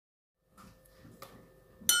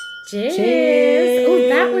Cheers! Cheers! Oh,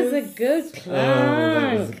 that was a good clunk. Oh,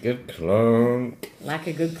 that was a good clunk. Like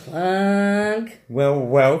a good clunk. Well,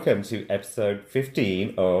 welcome to episode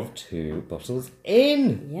 15 of Two Bottles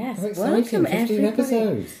In. Yes, How exciting, welcome 15 everybody.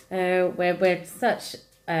 episodes. We're such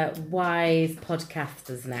wise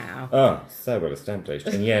podcasters now. Oh, so well established,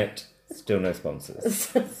 and yet still no sponsors.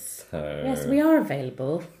 So, Yes, we are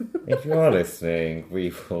available. if you are listening,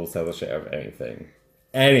 we will sell the shit out of anything.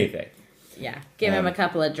 Anything. Yeah, give him a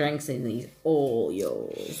couple of drinks and he's all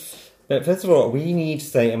yours. But first of all, we need to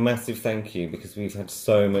say a massive thank you because we've had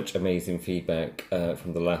so much amazing feedback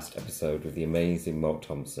from the last episode with the amazing Mark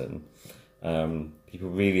Thompson. People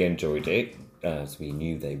really enjoyed it, as we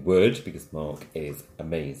knew they would, because Mark is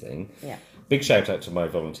amazing. Yeah. Big shout out to my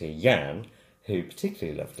volunteer, Jan, who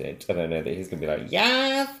particularly loved it. And I know that he's going to be like,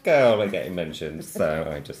 yes, girl, and getting mentioned. So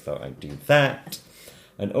I just thought I'd do that.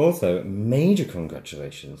 And also, major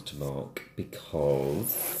congratulations to Mark,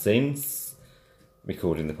 because since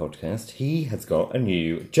recording the podcast, he has got a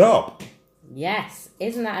new job. Yes,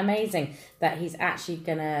 isn't that amazing that he's actually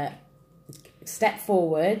going to step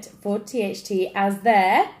forward for THT as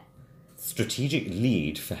their Strategic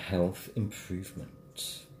lead for health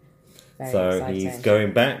improvement. Very so exciting. he's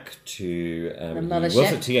going back to, he was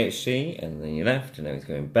mothership. at THT and then he left and now he's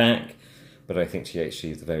going back. But I think THT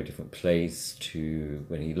is a very different place to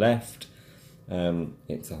when he left.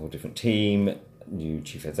 It's a whole different team, new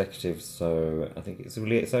chief executive, so I think it's a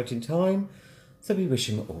really exciting time. So we wish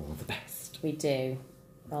him all the best. We do.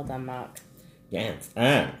 Well done, Mark. Yes,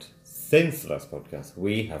 and since the last podcast,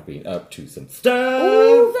 we have been up to some stuff.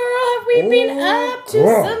 Oh, girl, have we been up to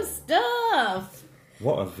girl. some stuff?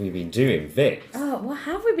 What have we been doing, Vic? Oh, what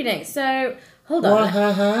have we been doing? So, hold on. What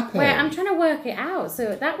happened? Wait, I'm trying to work it out.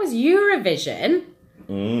 So that was Eurovision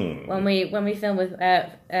when we filmed with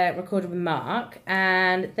recorded with Mark,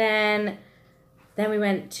 and then we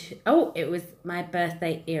went to, it was my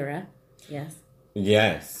birthday era.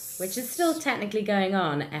 Yes. Which is still technically going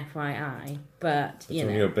on, FYI, but It's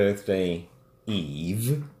on your birthday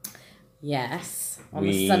eve. Yes, on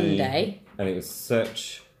the Sunday. And it was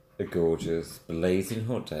such a gorgeous, blazing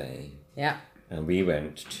hot day. Yeah. And we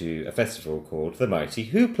went to a festival called the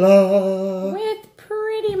Mighty Hoopla. With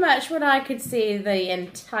pretty much what I could see the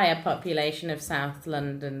entire population of South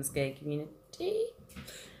London's gay community.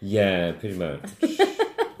 Yeah, pretty much.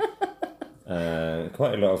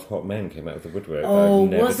 Quite a lot of hot men came out of the woodwork. Oh, I've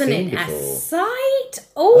never wasn't seen it before. a sight?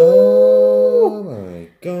 Oh my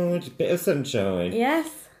god. Bit of sunshine. Yes.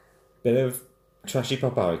 Bit of trashy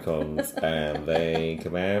pop icons. And they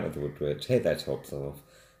come out of the woodwork, take their tops off.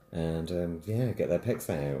 And, get their pecs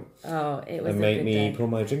out. Oh, it was And a make good me day. pour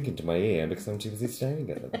my drink into my ear because I'm too busy staring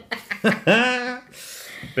at them.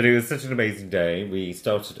 But it was such an amazing day. We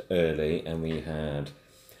started early and we had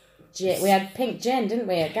We had pink gin, didn't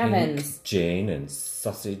we, at Gavin's? pink gin and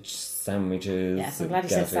sausage sandwiches. Yes, I'm glad you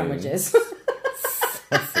said sandwiches.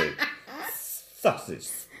 Sausage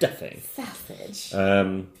stuffing. Sausage.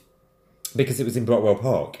 Because it was in Brockwell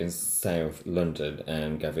Park in South London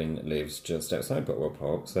and Gavin lives just outside Brockwell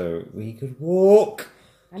Park, so we could walk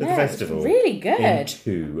to the know, festival it was really good. in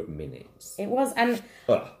 2 minutes. It was, and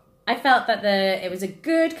Ugh. I felt that it was a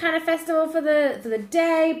good kind of festival for the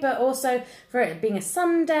day, but also for it being a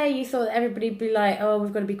Sunday, you thought that everybody would be like, oh,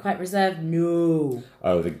 we've got to be quite reserved. No.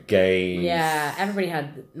 Oh, the gays Yeah, everybody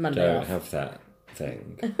had Monday don't off. have that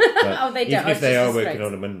thing. Oh, they don't. Even Oh, if they it's are just working straight.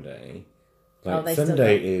 on a Monday, they still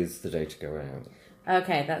Sunday don't. is the day to go out.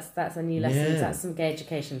 Okay, that's a new lesson. Yeah. That's some gay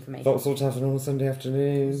education for me. Vauxhall Tavern on a Sunday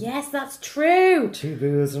afternoon. Yes, that's true. 2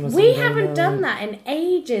 brewers on a We Sunday haven't night. done that in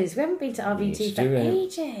ages. We haven't been to need RVT to for do it.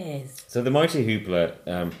 ages. So the Mighty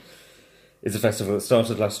Hoopla is a festival that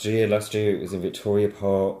started last year. Last year it was in Victoria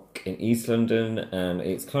Park in East London, and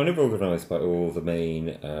it's kind of organised by all the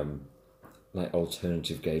main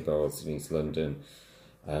alternative gay bars in East London.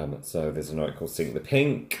 So there's a night called Sink the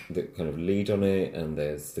Pink that kind of lead on it, and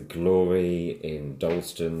there's the Glory in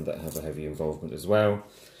Dalston that have a heavy involvement as well.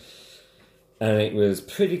 And it was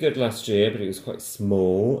pretty good last year, but it was quite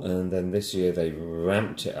small, and then this year they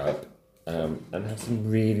ramped it up and had some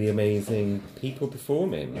really amazing people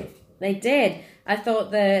performing. They did. I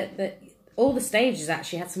thought that all the stages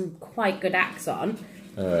actually had some quite good acts on.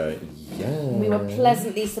 Yeah. We were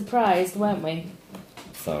pleasantly surprised, weren't we?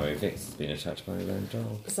 Sorry, Vic's been attacked by a lone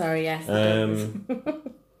dog. Sorry, yes.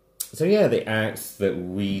 So yeah, the acts that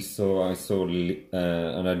I saw Lily,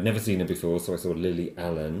 and I'd never seen her before, so I saw Lily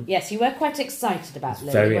Allen. Yes, you were quite excited about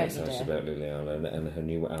Lily, Very weren't you, excited dear? about Lily Allen, and her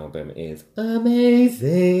new album is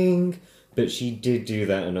amazing. But she did do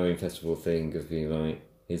that annoying festival thing of being like,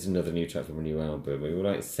 here's another new track from a new album. We were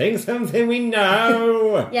like, sing something we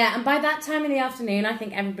know! Yeah, and by that time in the afternoon, I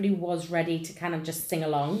think everybody was ready to kind of just sing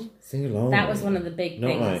along. Sing along. That was one of the big Not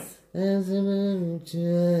things. like, I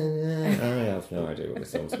have no idea what the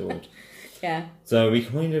song's called. Yeah. So we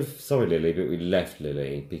kind of, sorry Lily, but we left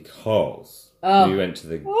Lily because we went to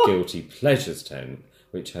the Guilty Pleasures tent,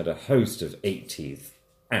 which had a host of 80s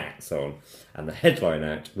acts on, and the headline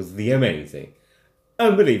act was the amazing,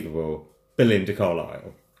 unbelievable Belinda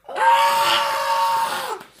Carlisle.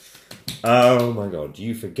 Oh my god,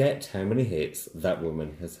 you forget how many hits that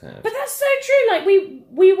woman has had. But that's so true. Like,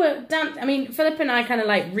 we were I mean, Philip and I kind of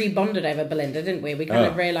like rebonded over Belinda, didn't we? We kind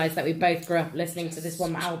of realised that we both grew up listening to this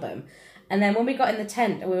one album. And then when we got in the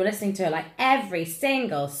tent and we were listening to it, like, every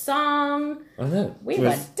single song. I know. We were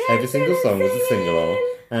dancing. Every single song was a sing-along,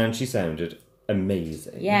 and she sounded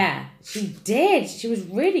amazing. Yeah, she did. She was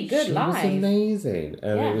really good live. She was amazing.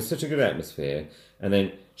 And it was such a good atmosphere. And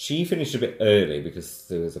then she finished a bit early because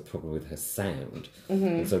there was a problem with her sound. Mm-hmm.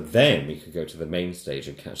 And so then we could go to the main stage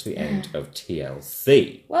and catch the end of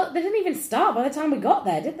TLC. Well, they didn't even start by the time we got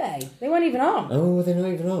there, did they? They weren't even on. Oh, they're not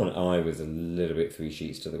even on. I was a little bit 3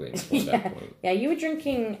 sheets to the wind by that point. Yeah, you were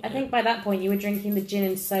drinking, I think by that point you were drinking the gin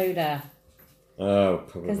and soda. Oh,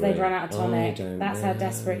 probably. Because they'd run out of tonic. That's how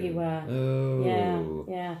desperate you were. Oh.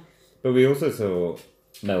 Yeah. But we also saw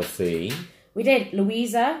Mel C. We did.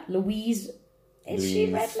 Louise. Is she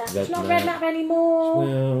Redknapp? She's not Redknapp anymore.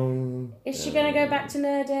 Well... Is she going to go back to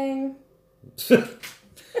nerding?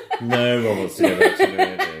 No one wants to go back to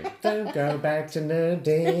nerding. Don't go back to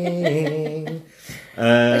nerding.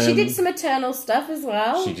 But she did some Eternal stuff as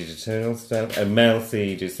well. She did Eternal stuff. And Mel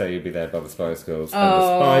C did Say You'll Be There by the Spice Girls. And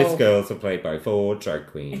the Spice Girls were played by 4 drag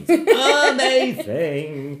queens.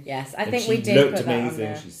 Amazing! Yes, I think we did. She looked put that amazing.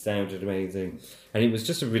 on there. She sounded amazing. And it was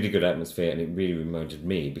just a really good atmosphere. And it really reminded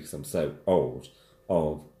me, because I'm so old,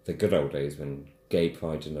 of the good old days when Gay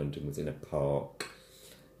Pride in London was in a park.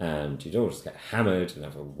 And you'd all just get hammered and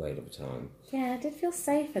have a whale of a time. Yeah, it did feel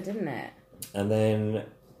safer, didn't it? And then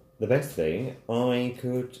the best thing, I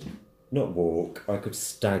could not walk, I could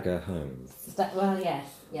stagger home. Well, yes.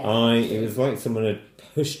 It was like someone had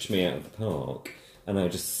pushed me out of the park, and I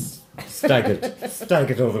just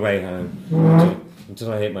staggered all the way home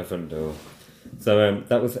until I hit my front door. So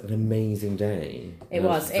that was an amazing day. It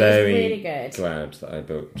was really good. Glad that I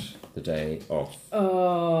booked the day off.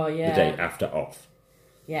 Oh, yeah. The day after off.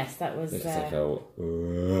 Yes, that was... Because I felt...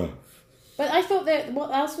 But I thought that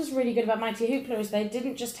what else was really good about Mighty Hoopla is they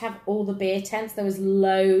didn't just have all the beer tents. There was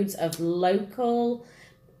loads of local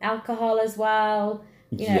alcohol as well.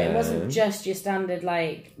 You know, it wasn't just your standard,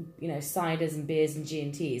 like, you know, ciders and beers and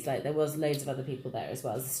G&Ts. Like, there was loads of other people there as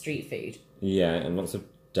well as the street food. Yeah, and lots of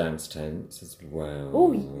dance tents as well.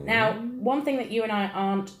 Oh, now, one thing that you and I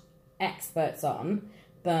aren't experts on,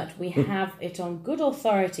 but we have it on good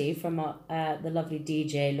authority from the lovely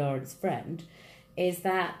DJ Lauren's friend, is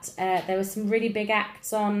that there were some really big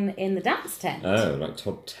acts on in the dance tent. Oh, like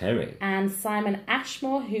Todd Terry. And Simon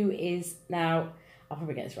Ashmore, who is now, I'll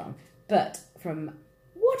probably get this wrong, but from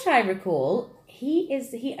what I recall,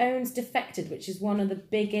 he owns Defected, which is one of the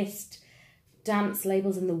biggest dance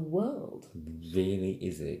labels in the world. Really,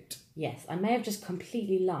 is it? Yes, I may have just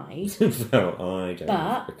completely lied. Well, I don't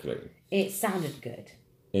have a clue. It sounded good.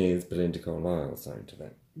 Is Belinda Carlisle signed to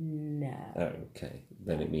that? No. Oh, okay.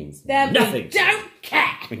 Then it means then nothing. We don't care.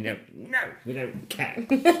 We don't care.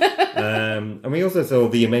 And we also saw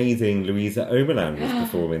the amazing Louisa Oberland was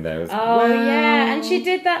performing there as well. Oh, yeah. And she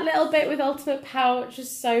did that little bit with Ultimate Power, which was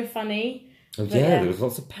so funny. Oh, but yeah, there was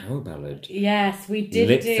lots of power ballad. Yes, we did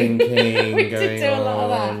lip syncing we going did do a lot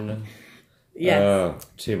on. of that. Yes. Oh,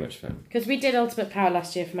 too much fun. Because we did Ultimate Power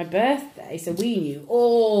last year for my birthday, so we knew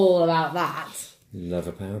all about that. Love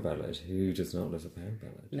a power ballad. Who does not love a power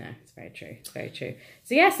ballad? No, it's very true. It's very true.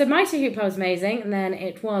 So yeah, so Mighty Hoopla was amazing, and then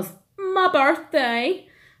it was my birthday.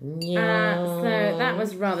 Yeah. So that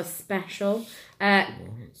was rather special.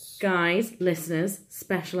 Guys, listeners,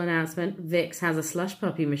 special announcement. Vix has a slush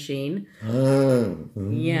puppy machine.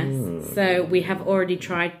 Yes. So we have already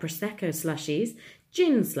tried Prosecco slushies,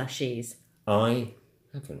 gin slushies. I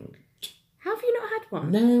haven't. Have you not had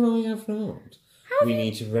one? No, I have not. We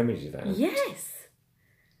need to remedy that. Yes.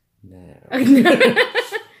 Now.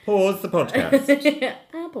 Pause the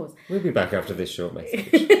podcast. Pause. We'll be back after this short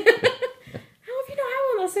message. How have you not had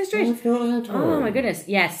one? That's so strange. I've not had one. Oh my goodness.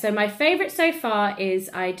 Yes. So my favourite so far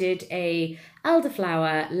is I did a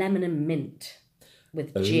elderflower lemon and mint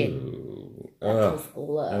with gin. That was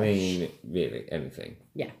lush. I mean, really, anything.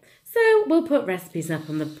 Yeah. So we'll put recipes up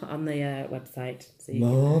on the website. So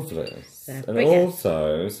Marvellous. And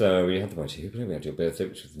also, so we had the Mighty Hoopla, we had your birthday,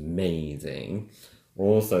 which was amazing.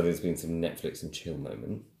 Also, there's been some Netflix and chill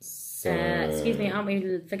moments. So... excuse me, aren't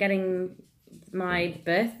we forgetting my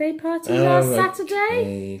birthday party last Saturday?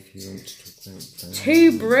 Okay, if you want to talk about that.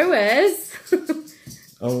 2 brewers.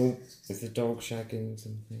 Oh, is the dog shagging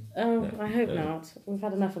something? Oh, No, I hope not. We've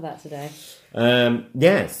had enough of that today.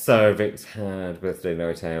 So Vic's had birthday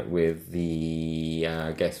night out with the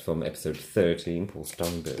guest from episode 13, Paul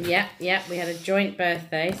Steinberg. Yeah, we had a joint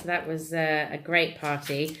birthday, so that was a great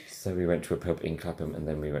party. So we went to a pub in Clapham and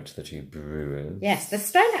then we went to the 2 brewers. Yes, the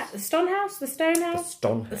Stonehouse.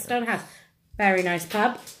 Very nice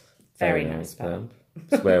pub. Very nice pub.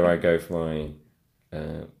 It's where I go for my...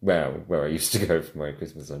 where I used to go for my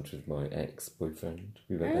Christmas lunch with my ex-boyfriend.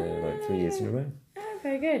 We went there like 3 years in a row. Oh,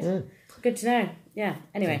 very good. Yeah. Good to know. Yeah.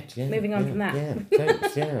 Anyway, moving on from that. Yeah,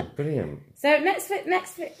 thanks. Yeah, brilliant. So Netflix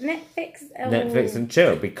Netflix and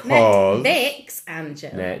chill because... Netflix and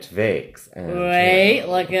chill. Netflix and Wait,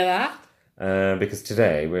 chill. look at that. Because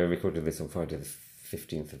today we're recording this on Friday the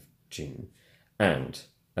 15th of June. And,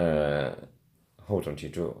 hold on to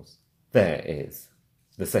your drawers. There is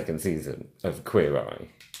the 2nd season of Queer Eye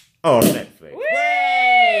on Netflix. Woo!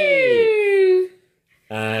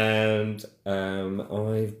 And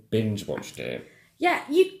I've binge watched it. Yeah,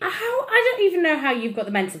 I don't even know how you've got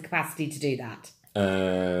the mental capacity to do that. I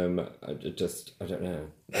don't know.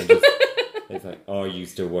 It's like, are you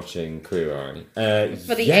still watching Queer Eye?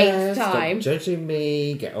 For the 8th time. Stop judging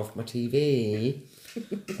me. Get off my TV.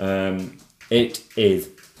 It is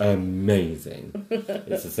amazing.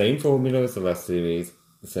 It's the same formula as the last series,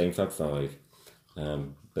 the same Fab Five,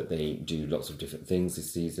 but they do lots of different things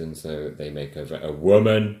this season. So they make over a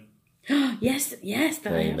woman. yes.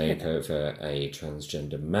 They make over a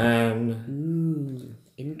transgender man. Ooh,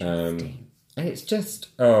 interesting. And it's just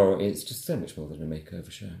so much more than a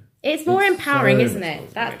makeover show. It's more empowering, so isn't much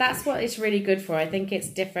it? more That's what it's really good for. I think it's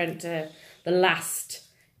different to the last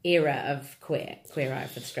era of Queer Eye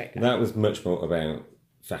for the straight guy. That was much more about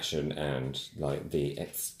fashion and like the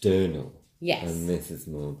external. Yes. And this is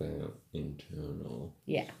more about internal.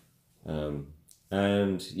 Yeah.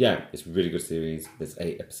 And yeah, it's a really good series. There's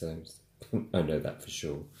 8 episodes. I know that for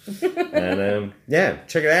sure. And yeah,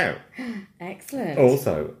 check it out. Excellent.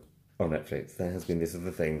 Also, on Netflix, there has been this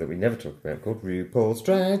other thing that we never talk about called RuPaul's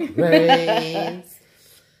Drag Race.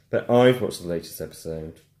 But I've watched the latest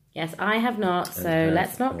episode. Yes, I have not, so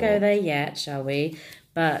let's not go there yet, shall we?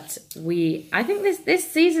 But I think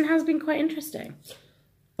this season has been quite interesting.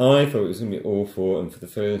 I thought it was going to be awful, and for the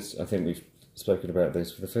first, I think we've spoken about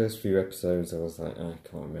this, for the first few episodes, I was like, I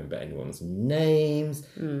can't remember anyone's names.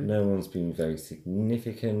 No one's been very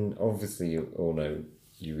significant. Obviously, you all know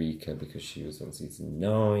Eureka because she was on season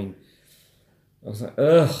 9. I was like,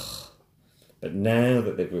 ugh. But now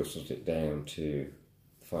that they've whittled it down to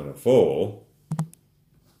the final 4,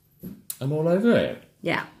 I'm all over it.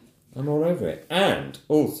 Yeah. I'm all over it. And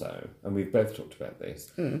also, and we've both talked about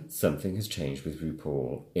this, something has changed with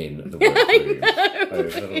RuPaul in the workroom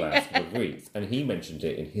over the last couple of weeks. And he mentioned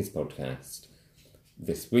it in his podcast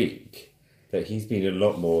this week, that he's been a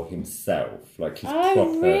lot more himself, like his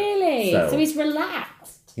proper really? self. So he's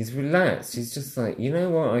relaxed. He's relaxed. He's just like, you know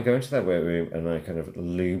what? I go into that workroom and I kind of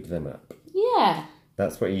lube them up. Yeah.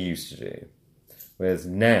 That's what he used to do. Whereas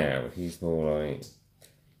now, he's more like,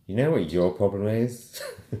 you know what your problem is?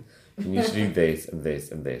 You need to do this and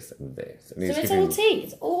this and this and this. And so it's all tea.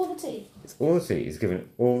 It's all the tea. It's all the tea. He's given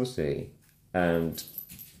all the tea. And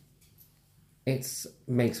it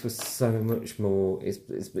makes for so much more...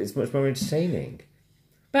 It's much more entertaining.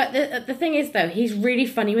 But the thing is, though, he's really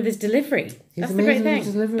funny with his delivery. He's That's the great thing.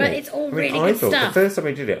 Delivery. But it's all really good stuff. The first time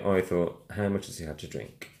I did it, I thought, how much has he had to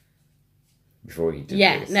drink before he did this?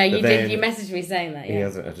 Yeah, no, you but did. You messaged me saying that, yeah. He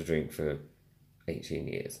hasn't had to drink for 18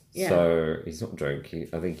 years. Yeah. So he's not drunk.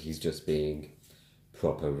 I think he's just being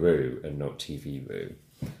proper Ru and not TV Ru.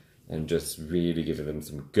 And just really giving them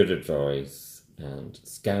some good advice and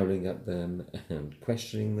scowling at them and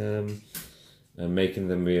questioning them and making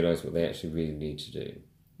them realise what they actually really need to do.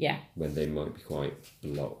 Yeah. When they might be quite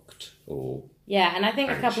blocked or... Yeah, and I think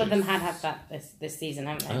a couple of them had that this season,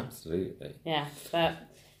 haven't they? Absolutely. Yeah, but...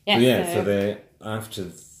 Yeah, so they're, after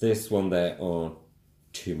this one, there are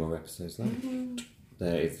 2 more episodes left. Mm-hmm.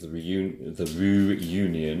 There is the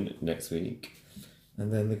reunion next week,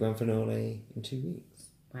 and then the grand finale in 2 weeks.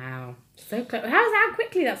 Wow, so close! How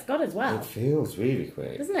quickly that's gone as well. It feels really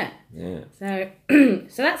quick, doesn't it? Yeah.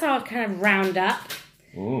 So that's our kind of roundup,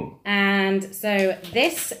 and so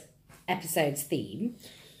this episode's theme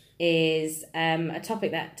is a topic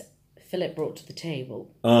that Philip brought to the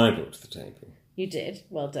table. I brought to the table. You did.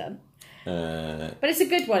 Well done. But it's a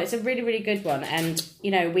good one. It's a really, really good one. And, you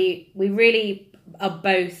know, we really are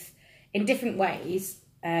both in different ways,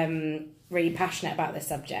 really passionate about this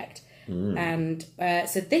subject. And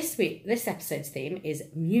so this episode's theme is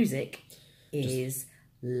music is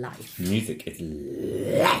life. Music is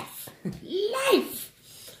life. Life!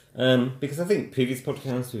 Because I think previous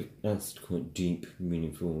podcasts we've asked quite deep,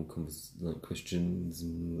 meaningful questions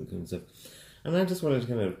and that kind of stuff. And I just wanted to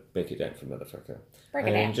kind of break it down for motherfucker. Break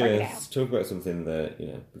it down. Just talk about something that,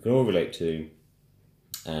 we can all relate to.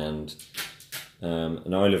 And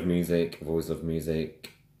I love music. I've always loved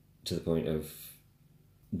music to the point of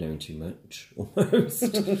knowing too much,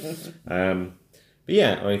 almost. But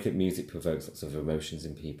yeah, I think music provokes lots of emotions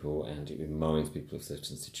in people, and it reminds people of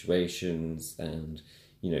certain situations, and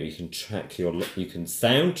you can soundtrack your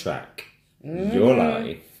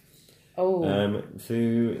life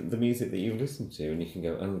through the music that you listen to, and you can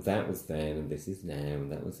go, oh, that was then, and this is now,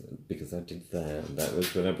 and that was because I did that, and that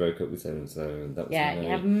was when I broke up with so and so, and that was you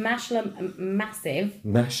have massive.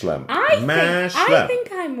 Mashlamp. I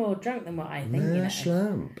think I'm more drunk than what I think.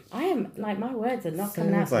 Mashlamp. I am my words are not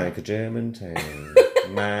coming out. Sounds like a German tale.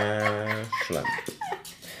 Mashlamp.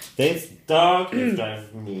 This dog is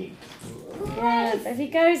driving me. Yeah, if he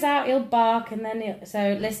goes out, he'll bark, and then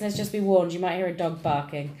so listeners, just be warned, you might hear a dog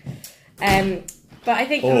barking. But I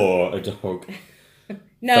think... Or a dog.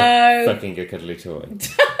 No. Fucking a cuddly toy.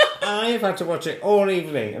 I've had to watch it all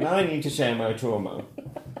evening, and I need to share my trauma.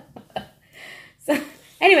 So,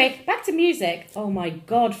 anyway, back to music. Oh my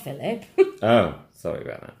God, Philip. Oh, sorry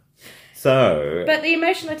about that. So... But the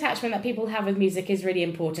emotional attachment that people have with music is really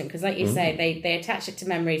important, because like you say, they attach it to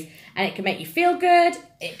memories, and it can make you feel good,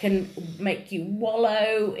 it can make you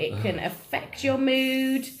wallow, it can affect your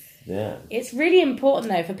mood. Yeah. It's really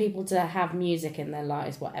important, though, for people to have music in their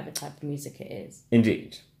lives, whatever type of music it is.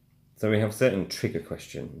 Indeed. So we have certain trigger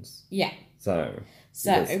questions. Yeah. So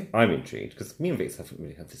I'm intrigued, because me and Vix haven't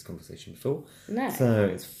really had this conversation before. No. So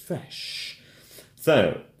it's fresh.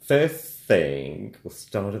 So, first thing, we'll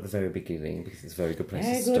start at the very beginning, because it's a very good place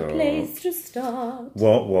to start. Very good place to start.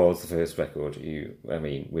 What was the first record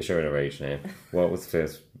we're showing our age now. What was the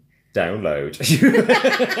first download?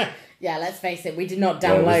 Yeah, let's face it, we did not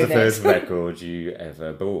download it. What was the first record you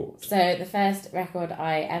ever bought? So, the first record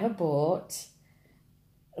I ever bought...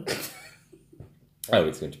 Oh,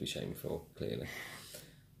 it's going to be shameful, clearly.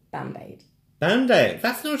 Band-Aid. Band-Aid?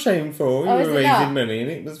 That's not shameful. You were raising money and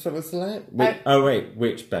it was full of celeb. Wait,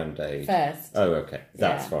 which Band-Aid? First. Oh, okay.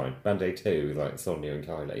 That's fine. Band-Aid 2, like Sonia and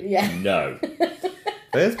Kylie. Yeah. No.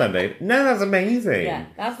 First Band-Aid? No, that's amazing. Yeah,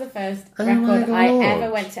 that's the first record I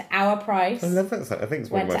ever went to Our Price. I love that. I think it's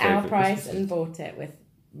one of my favourite. Went to Our Price and bought it with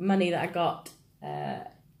money that I got. I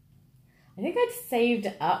think I'd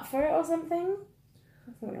saved up for it or something.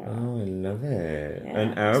 Oh, I love it. Yeah,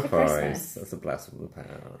 and Our Price. Christmas. That's a blast from the past.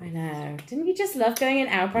 I know. Didn't you just love going in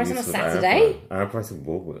Our Price on a Saturday? Our Price and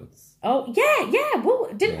Woolworths. Oh, yeah.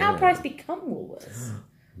 Didn't Our Price become Woolworths?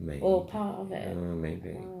 Maybe. Or part of it?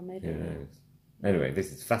 Maybe. Maybe. Who knows? Anyway,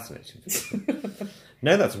 this is fascinating.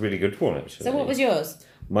 No, that's a really good one, actually. So what was yours?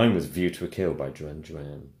 Mine was View to a Kill by Duran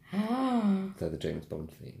Duran. Ah. So the James Bond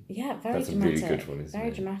theme. Yeah, very That's dramatic. That's a really good one, isn't it?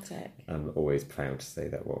 Very dramatic. I'm always proud to say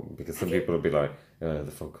that one, because some people will be like,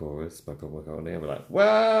 the full chorus by Paul McCartney. I'll be like,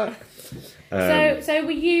 what? So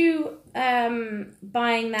were you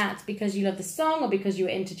buying that because you love the song or because you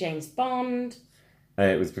were into James Bond?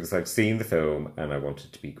 It was because I'd seen the film and I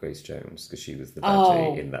wanted to be Grace Jones, because she was the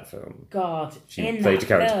baddie in that film. God, she played a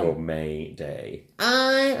character called May Day.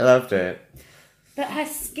 I loved it. But her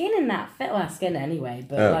skin in that film, well, her skin anyway,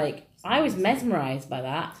 but I was mesmerised by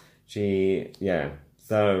that.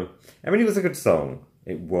 So, I mean, it was a good song.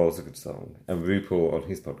 It was a good song. And RuPaul on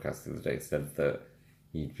his podcast the other day said that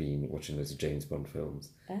he'd been watching loads of James Bond films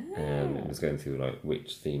and was going through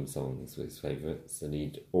which theme songs were his favourites, and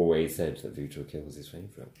he'd always said that View to a Kill was his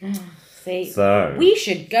favourite. See, so we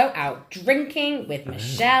should go out drinking with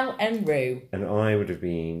Michelle and Rue. And I would have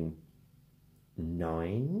been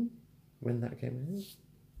 9 when that came out.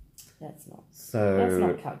 That's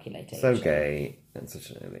not calculated. So gay at such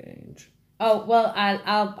an early age. Oh well,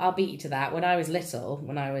 I'll beat you to that. When I was little,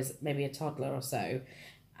 when I was maybe a toddler or so,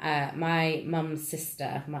 my mum's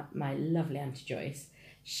sister, my lovely Auntie Joyce,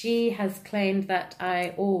 she has claimed that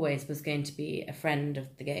I always was going to be a friend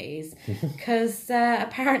of the gays, because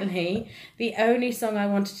apparently the only song I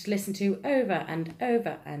wanted to listen to over and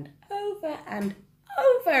over and over and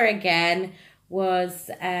over again was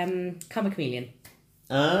Karma Chameleon.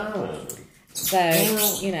 Oh. So,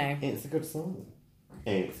 It's a good song.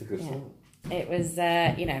 It's a good song. It was,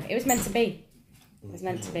 it was meant to be. It was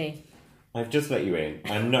meant to be. I've just let you in.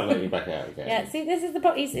 I'm not letting you back out again. Yeah, see, this is the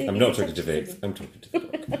point. I'm not talking to Vix. I'm talking to the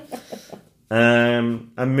book.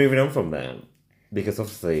 I'm moving on from that, because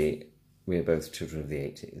obviously we're both children of the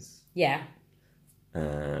 80s. Yeah.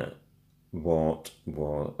 What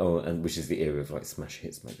was... Oh, and which is the era of, like, Smash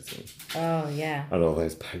Hits magazine. Oh, yeah. And all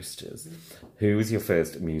those posters. Who was your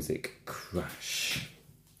first music crush?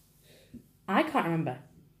 I can't remember.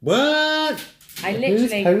 What? I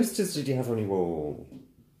literally... Whose posters did you have on your wall?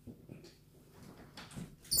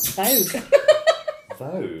 Vogue.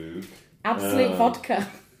 Vogue? Absolute vodka.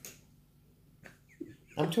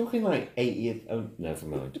 I'm talking like 80th... Oh, never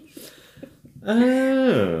mind.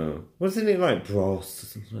 Oh. Wasn't it like Bros or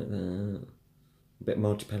something like that? A bit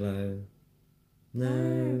Marshmallow?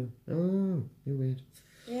 No. Oh, you're weird.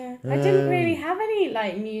 Yeah. I didn't really have any,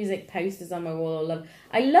 like, music posters on my wall.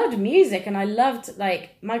 I loved music, and I loved,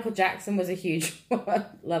 like, Michael Jackson was a huge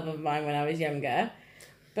love of mine when I was younger.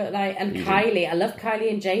 But, like, and Kylie. I loved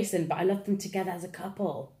Kylie and Jason, but I loved them together as a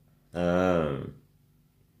couple. Oh.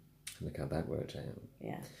 Look how that worked out.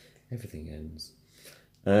 Yeah. Everything ends.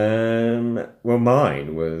 Well,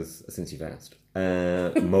 mine was, since you've asked,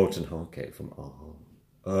 Morton Harkett from Oh.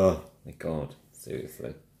 Oh, my God.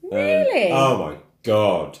 Seriously. Really? Oh, my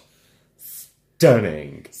God.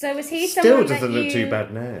 Stunning. So was he Still someone doesn't that look you... too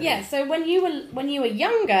bad now. Yeah, so when you were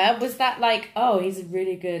younger, was that like, oh, he's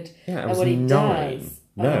really good Yeah, I at was what he 9. does?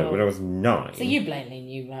 No, Oh. when I was 9. So you blatantly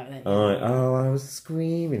knew about that. I was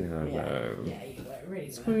screaming homo. Yeah, you were really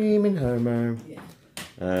well. Screaming homo. Yeah.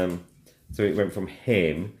 So it went from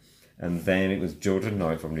him, and then it was Jordan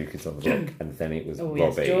Knight from New Kids on the Block, and then it was Oh,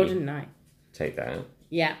 Robbie. yes, Jordan Knight. Take that.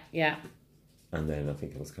 Yeah, yeah. And then I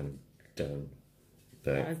think I was kind of done.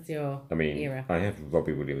 But, That was your I mean, era. I have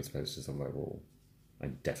Robbie Williams posters on my wall. I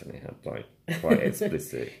definitely had, like, quite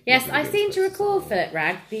explicit. Yes, Robbie I Williams seem to posters recall, on my wall. Philip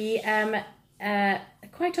Ragg, the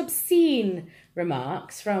quite obscene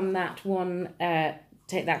remarks from that one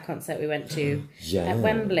Take That concert we went to at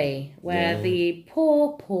Wembley, where the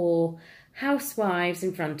poor housewives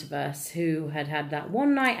in front of us who had that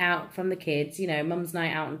one night out from the kids, you know, mum's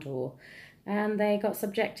night out on tour, and they got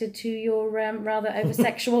subjected to your rather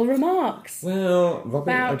over-sexual remarks. Well,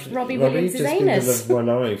 Robbie Williams' just anus. been the love of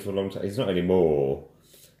my life for a long time. He's not anymore.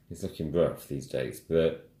 He's looking rough these days.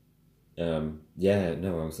 But, yeah,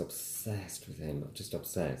 no, I was obsessed with him. Just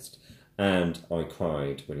obsessed. And I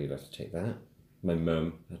cried when he left to Take That. My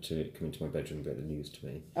mum had to come into my bedroom and break the news to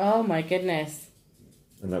me. Oh, my goodness.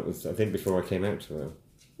 And that was, I think, before I came out to her.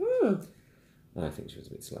 I think she was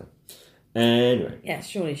a bit slow. Anyway. Yeah,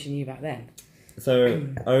 surely she knew back then. So,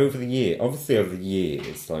 over the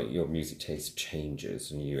years, like, your music taste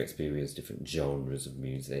changes and you experience different genres of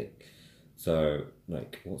music. So,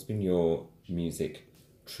 like, what's been your music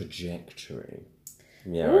trajectory?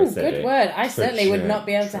 Yeah, Ooh, I said good it. word. I certainly would not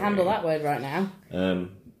be able to handle that word right now. So,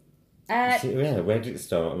 yeah, where did it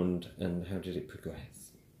start and how did it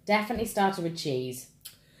progress? Definitely started with Cheese.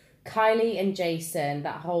 Kylie and Jason,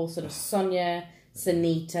 that whole sort of Sonia,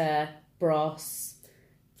 Sunita, Bros.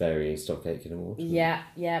 Very Stock Aitken and Water. Yeah,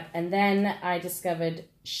 yeah. And then I discovered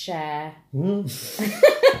Cher.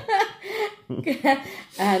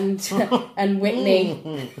 and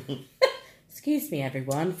Whitney. Excuse me,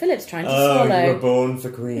 everyone. Philip's trying to swallow. You were born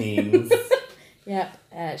for Queens. Yep.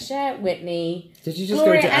 Cher, Whitney. Did you just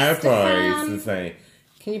Gloria go to our Estefan. prize and say,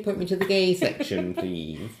 can you put me to the gay section,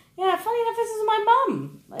 please? Yeah, funny enough, this is my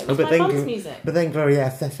mum. Like, it was my mum's music. But then Gloria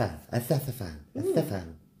Estefan.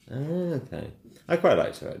 Oh, okay. I quite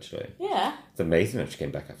liked her, actually. Yeah. It's amazing how she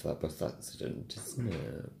came back after that bus accident, isn't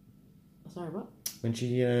it? Sorry, what? When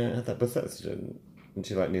she had that bus accident, and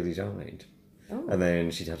she, like, nearly died. Oh. And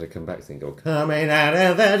then she'd had to come back saying, coming out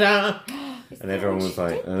of the dark. And everyone was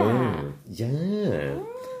like, oh, yeah.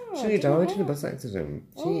 Oh, She died in a bus accident.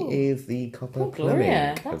 She is the copper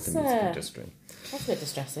Gloria. plumbing of the That's, music industry. That's a bit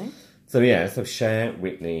distressing. So Cher,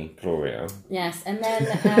 Whitney, Gloria. Yes, and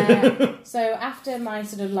then so after my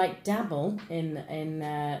sort of like dabble in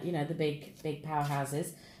you know, the big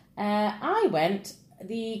powerhouses, I went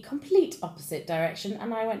the complete opposite direction,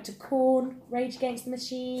 and I went to Korn, Rage Against the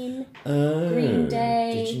Machine, Green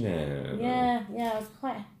Day. Did you know? Yeah, I was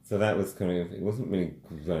quite. So that was kind of, it wasn't really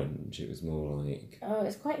grunge, it was more like... Oh,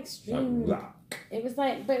 it's quite extreme. Like rock. It was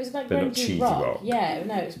like, but it was like But not grungy cheesy rock. rock. Yeah,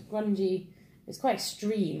 no, it was grungy. It's quite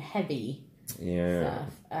extreme, heavy Yeah.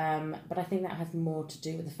 stuff. But I think that has more to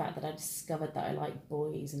do with the fact that I discovered that I like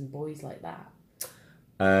boys and boys like that.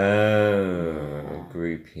 Oh,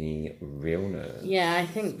 groupie realness. Yeah, I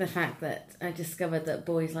think the fact that I discovered that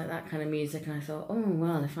boys like that kind of music, and I thought, oh,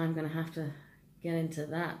 well, if I'm going to have to get into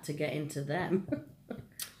that to get into them,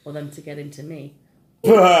 or them to get into me.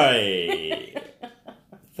 Bye!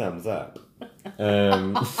 Thumbs up.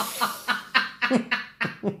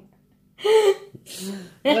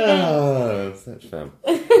 Oh, such fun.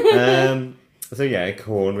 So yeah,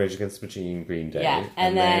 Korn, Rage Against the Machine, Green Day. Yeah,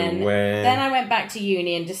 and then I went back to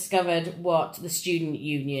uni and discovered what the student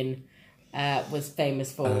union was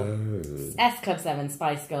famous for. Oh. S Club 7,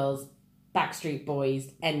 Spice Girls, Backstreet Boys,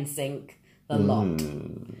 NSYNC, the lot.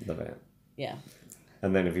 Love it. Yeah.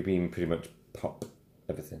 And then have you been pretty much pop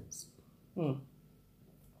ever since?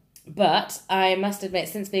 But I must admit,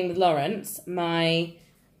 since being with Lawrence, my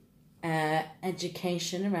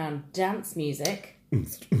education around dance music,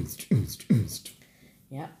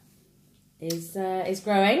 yeah, is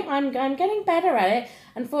growing. I'm getting better at it.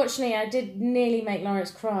 Unfortunately, I did nearly make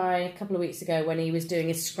Lawrence cry a couple of weeks ago when he was doing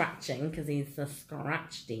his scratching, because he's the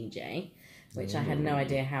scratch DJ, which I had no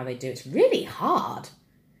idea how they do. It's really hard.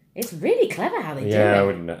 It's really clever how they do it. Yeah, I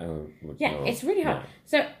wouldn't know. It's really hard.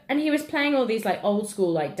 So, and he was playing all these like old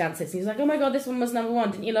school like dances. And he was like, "Oh my god, this one was number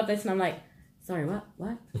one. Didn't you love this?" And I'm like, "Sorry, what?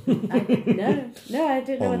 What? No, I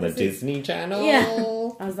didn't know On what the this is." Disney Channel. Yeah.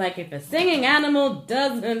 I was like, if a singing animal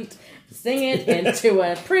doesn't sing it into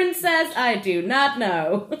a princess, I do not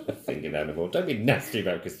know. Singing animal. Don't be nasty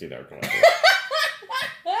about Christina O'Connor.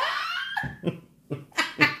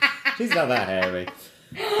 She's not that hairy.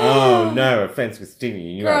 Oh no, offense, Christina.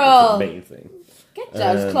 You are amazing. Get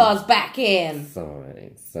those claws back in.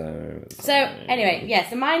 Sorry. So anyway, yeah.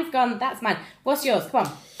 So mine's gone. That's mine. What's yours? Come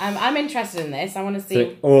on. I'm interested in this. I want to see. So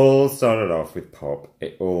it all started off with pop.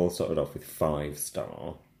 It all started off with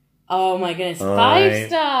 5-star. Oh my goodness,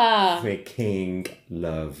 5-star. Freaking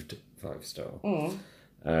loved 5-star.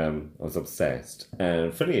 I was obsessed.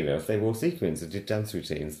 And funny enough, they wore sequins and did dance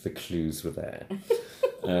routines. The clues were there.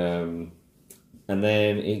 And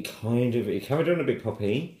then it carried on a bit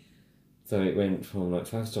poppy. So it went from like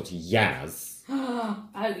 5-star to Yaz.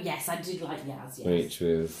 Oh yes, I did like Yaz. Yes. Which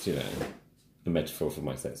was, a metaphor for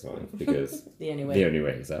my sex life, because the only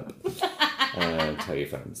way is up. Tell your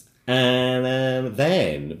friends. And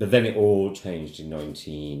then it all changed in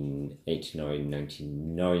 1989,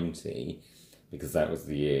 1990, because that was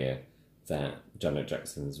the year that Janet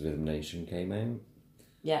Jackson's Rhythm Nation came out.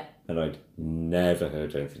 Yeah. And I'd never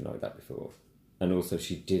heard anything like that before. And also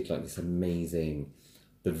she did like this amazing,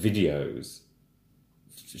 the videos,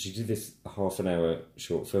 she did this half-an-hour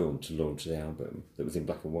short film to launch the album that was in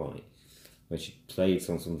black and white, where she played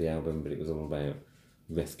songs from the album, but it was all about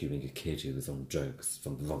rescuing a kid who was on drugs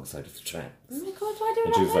from the wrong side of the tracks. Oh my god, why do I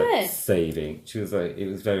And she not was know like this? saving. She was like, it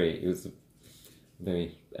was a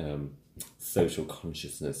very social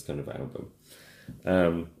consciousness kind of album.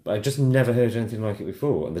 But I just never heard anything like it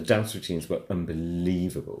before, and the dance routines were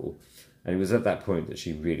unbelievable. And it was at that point that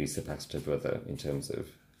she really surpassed her brother in terms of,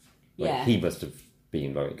 like, he must have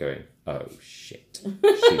been like going, oh shit,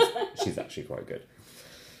 she's actually quite good.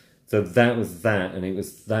 So that was that, and it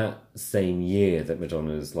was that same year that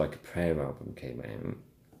Madonna's Like a Prayer album came out.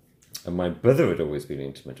 And my brother had always been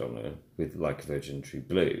into Madonna with Like a Virgin True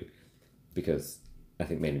Blue, because, I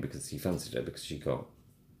think mainly because he fancied her, because she got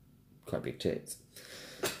quite big tits.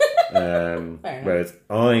 Whereas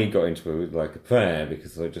I got into her with Like a Prayer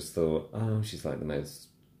because I just thought, oh, she's like the most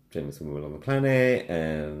famous woman on the planet,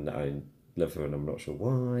 and I love her and I'm not sure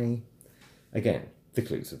why. Again, the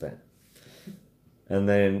clues are there. And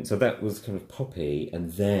then, so that was kind of poppy,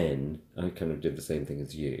 and then I kind of did the same thing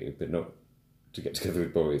as you, but not to get together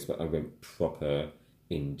with boys, but I went proper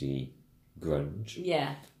indie grunge.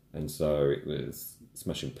 Yeah. And so it was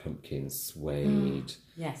Smashing Pumpkins, Suede,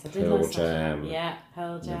 yes, I did Pearl love Jam, yeah,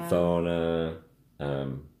 Pearl Jam, Nirvana,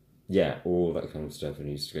 all that kind of stuff. And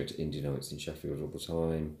I used to go to indie nights in Sheffield all the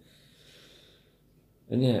time.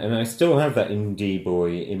 And yeah, and I still have that indie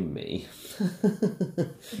boy in me.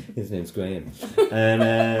 His name's Graham.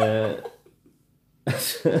 And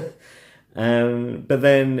but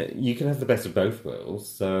then you can have the best of both worlds.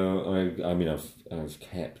 So I've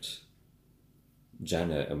kept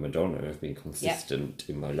Janet and Madonna have been consistent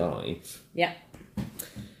in my life. Yeah.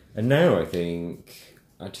 And now I think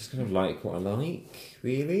I just kind of like what I like,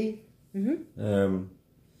 really. Mm-hmm.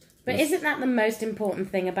 But isn't that the most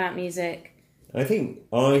important thing about music? I think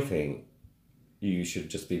you should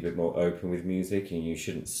just be a bit more open with music, and you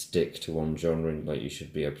shouldn't stick to one genre. And, like, you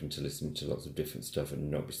should be open to listen to lots of different stuff and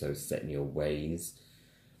not be so set in your ways.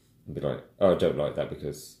 And be like, oh, I don't like that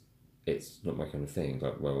because it's not my kind of thing.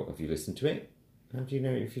 Like, well, have you listened to it? How do you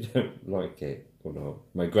know if you don't like it or not?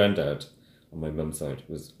 My granddad on my mum's side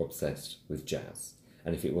was obsessed with jazz.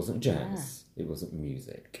 And if it wasn't jazz, it wasn't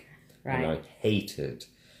music. Right. And I hated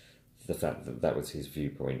the fact that that was his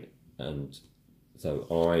viewpoint. And so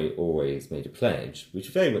I always made a pledge, which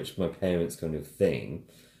is very much my parents' kind of thing,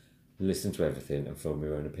 listen to everything and form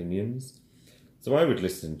your own opinions. So I would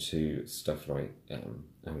listen to stuff like,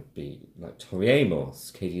 I would be like Tori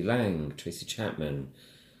Amos, Katie Lang, Tracy Chapman,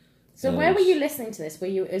 So where were you listening to this?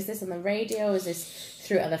 Is this on the radio? Is this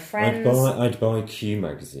through other friends? I'd buy Q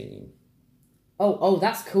magazine. Oh,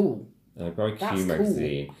 that's cool. I'd buy That's Q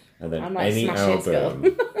magazine, cool. and then I'm like any Smash Hits girl.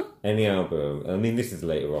 album, any album. I mean, this is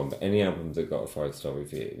later on, but any album that got a 5-star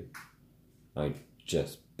review, I'd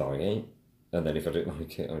just buy it. And then if I don't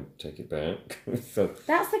like it, I'd take it back. So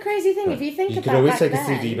That's the crazy thing. If you think you about could always back take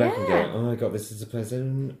then, a CD back and yeah. go, "Oh, I got this as a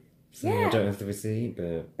present." So I don't have the receipt,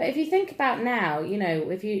 but But if you think about now, you know,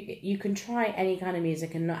 if you can try any kind of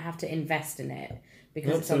music and not have to invest in it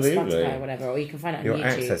because Absolutely. it's on Spotify or whatever, or you can find it on your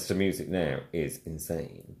YouTube. access to music now is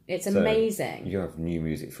insane. It's So amazing. you have New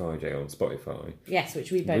Music Friday on Spotify, Yes, which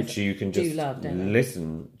we both which you can just love, don't we?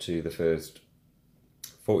 listen to the first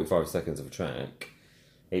 45 seconds of a track.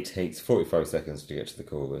 It takes 45 seconds to get to the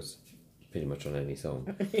chorus, pretty much on any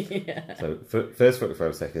song. Yeah. So first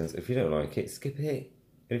 45 seconds, if you don't like it, skip it.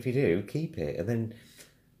 And if you do, keep it. And then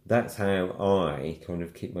that's how I kind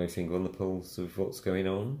of keep my finger on the pulse of what's going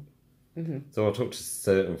on. Mm-hmm. So I'll talk to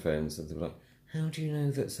certain friends and they're like, how do you know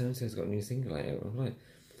that so-and-so's got a new single out? I'm like,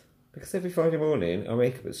 because every Friday morning I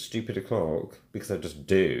wake up at stupid o'clock, because I just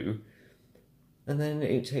do. And then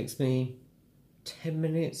it takes me 10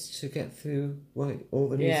 minutes to get through like all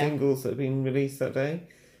the new singles that have been released that day.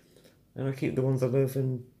 And I keep the ones I love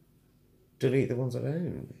and delete the ones I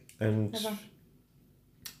don't. And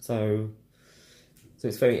so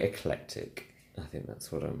it's very eclectic. I think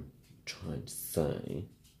that's what I'm trying to say.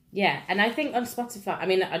 Yeah, and I think on Spotify, I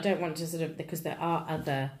mean, I don't want to sort of, because there are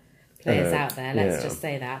other players out there, let's just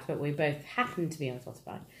say that, but we both happen to be on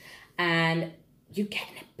Spotify. And you get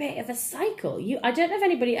in a bit of a cycle. I don't know if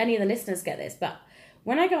any of the listeners get this, but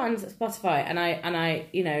when I go on Spotify and I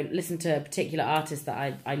you know, listen to a particular artist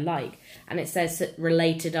that I like, and it says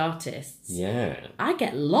related artists, I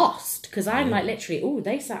get lost because I'm like literally, oh,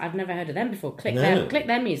 I've never heard of them before. Click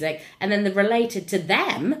their music, and then the related to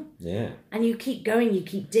them. Yeah. And you keep going, you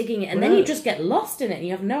keep digging it, and then you just get lost in it, and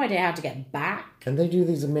you have no idea how to get back. And they do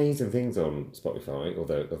these amazing things on Spotify,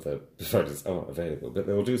 although other providers aren't available. But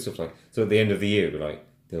they'll do stuff like, so at the end of the year, like,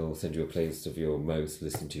 they'll send you a playlist of your most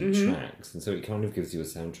listened to tracks. And so it kind of gives you a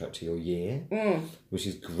soundtrack to your year, which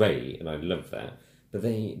is great, and I love that. But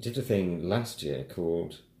they did a thing last year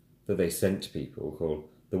that they sent to people called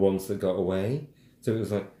The Ones That Got Away. So it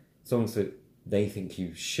was like songs that they think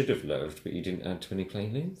you should have loved, but you didn't add to any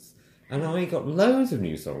playlists. And I got loads of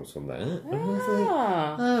new songs from that. And I was like,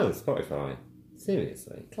 oh, Spotify.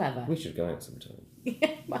 Seriously. Clever. We should go out sometime.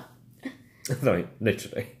 Like,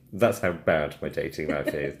 literally. That's how bad my dating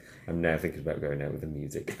life is. I'm now thinking about going out with a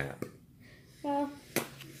music app. Well, at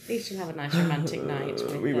least you'll have a nice romantic night.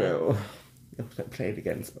 We will. Play it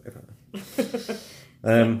again, Spotify.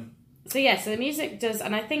 So the music does,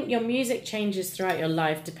 and I think your music changes throughout your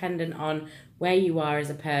life dependent on where you are as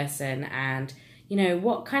a person and, you know,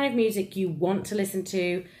 what kind of music you want to listen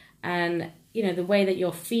to and, you know, the way that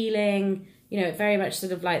you're feeling. You know, it very much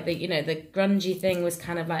sort of like the grungy thing was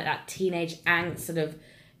kind of like that teenage angst sort of,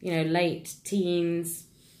 you know, late teens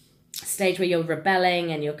stage where you're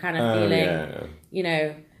rebelling and you're kind of feeling, you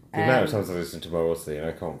know... The amount of times I listen to Morrissey, and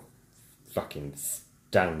I can't fucking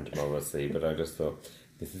stand Morrissey, but I just thought,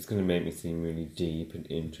 this is going to make me seem really deep and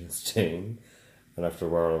interesting. And after a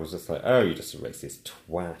while I was just like, oh, you're just a racist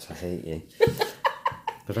twat, I hate you.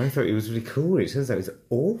 But I thought it was really cool. It turns out it's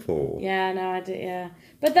awful. Yeah, no, I do, yeah.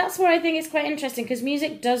 But that's where I think it's quite interesting, because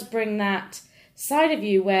music does bring that side of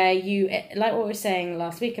you where you, like what we were saying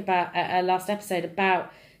last week about, last episode,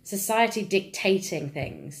 about society dictating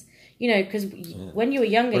things. You know, because when you were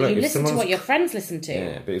younger, you listened to what your friends listened to.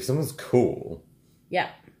 Yeah, but if someone's cool...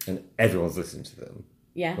 Yeah. And everyone's listening to them.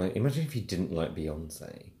 Yeah. Like, imagine if you didn't like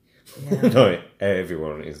Beyonce. Yeah. Like,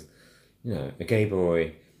 everyone is, you know, a gay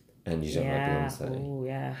boy... And you don't like Beyonce. Oh,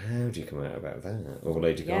 yeah. How do you come out about that? Or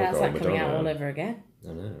Lady Gaga, yeah, it's like or coming Madonna. out all over again.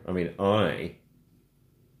 I know. I mean,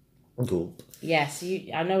 Gulp. Yes,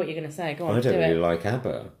 I know what you're going to say. Go on, I don't really like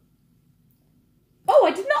ABBA. Oh,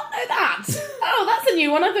 I did not know that. Oh, that's a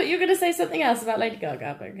new one. I thought you were going to say something else about Lady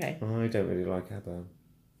Gaga, but okay. I don't really like ABBA.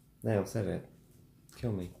 Now I've said it.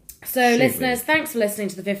 Kill me. So, listeners, thanks for listening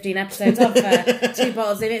to the 15 episodes of Two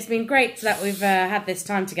Bottles In. It's been great that we've had this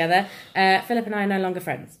time together. Philip and I are no longer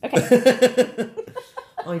friends. Okay.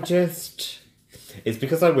 It's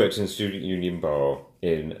because I worked in a student union bar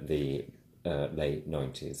in the late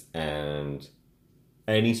 90s, and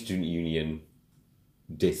any student union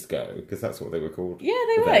disco, because that's what they were called. Yeah,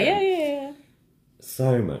 they were. Yeah.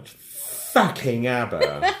 So much fucking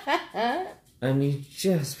ABBA. And you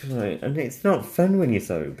just like, and it's not fun when you're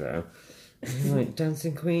sober. And you're like,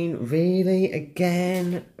 Dancing Queen, really?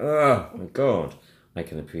 Again? Oh my god. I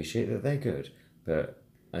can appreciate that they're good, but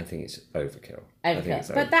I think it's overkill.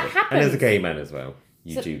 But that happens. And as a gay man as well,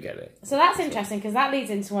 you do get it. So that's interesting, because that leads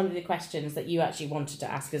into one of the questions that you actually wanted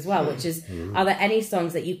to ask as well, which is, are there any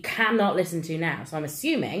songs that you cannot listen to now? So I'm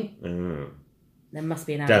assuming there must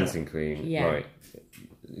be an album. Dancing Queen, right.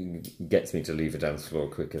 Gets me to leave a dance floor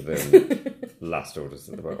quicker than Last Orders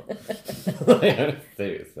at the Bottle.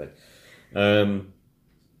 Seriously.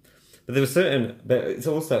 But there were certain, but it's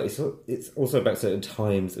also about certain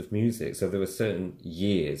times of music. So there were certain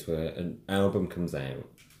years where an album comes out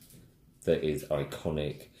that is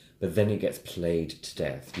iconic, but then it gets played to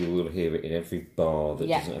death. You will hear it in every bar that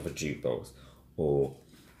doesn't have a jukebox, or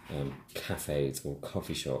cafes or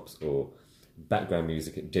coffee shops, or background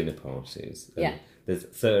music at dinner parties. There's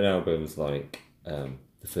certain albums like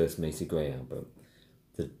the first Macy Gray album,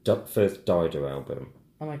 the first Dido album.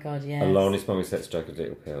 Oh my God, yes. Alanis Morissette's Jagged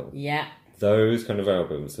Little Pill. Yeah. Those kind of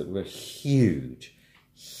albums that were huge,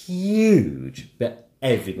 but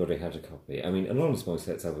everybody had a copy. I mean, Alanis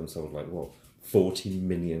Morissette's album sold 40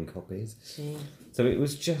 million copies. Jeez. So it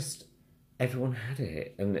was just, everyone had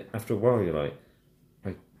it. And after a while you're like,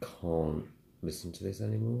 I can't listen to this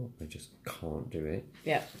anymore. I just can't do it.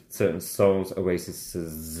 Yeah. Certain songs,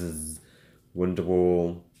 Oasis,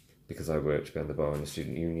 Wonderwall, because I worked behind the bar in the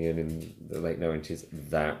student union in the late 90s,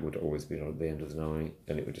 that would always be on at the end of the night,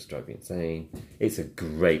 and it would just drive me insane. It's a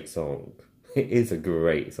great song. It is a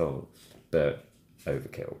great song, but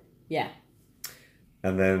overkill. Yeah.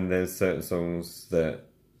 And then there's certain songs that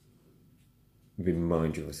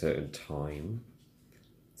remind you of a certain time,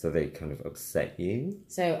 so they kind of upset you.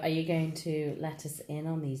 So are you going to let us in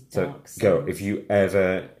on these dark songs? Go. If you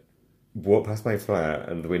ever walk past my flat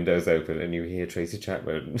and the window's open and you hear Tracy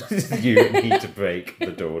Chapman, you need to break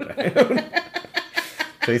the door down.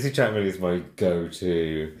 Tracy Chapman is my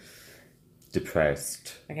go-to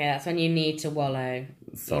depressed. Okay, that's when you need to wallow.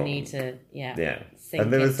 Song. You need to, sink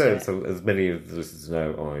And there were into certain, it. so as many of the listeners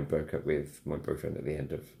know, I broke up with my boyfriend at the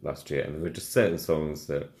end of last year, and there were just certain songs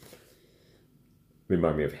that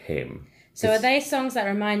remind me of him. So are they songs that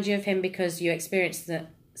remind you of him because you experienced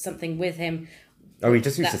something with him? Oh, he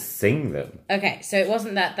just used to sing them. Okay, so it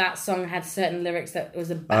wasn't that song had certain lyrics that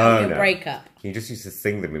was about your breakup. He just used to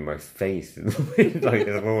sing them in my face in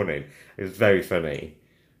the morning. It was very funny.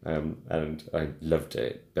 And I loved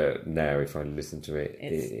it, but now if I listen to it,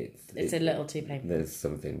 it's a little too painful. There's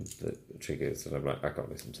something that triggers, and I'm like, I can't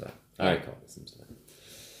listen to that. Yeah. I can't listen to that.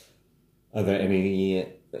 Are there any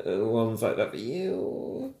ones like that for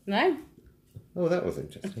you? No. Oh, that was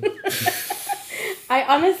interesting.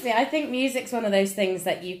 I think music's one of those things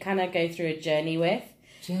that you kind of go through a journey with.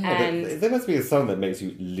 Yeah, and there must be a song that makes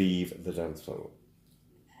you leave the dance floor.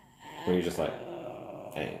 Where you're just like,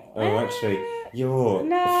 hey. Actually, you're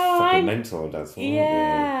fucking mental on dance floor.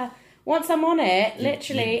 Yeah. Once I'm on it,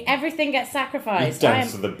 literally everything gets sacrificed. You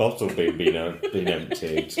dance to the bottle being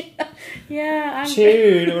emptied. Yeah.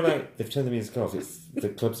 Tune! Or like, they've turned the music off. It's the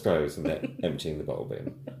club's closed and they're emptying the bottle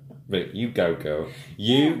bin. But you go, girl.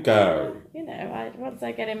 You go. You know, once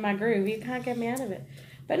I get in my groove, you can't get me out of it.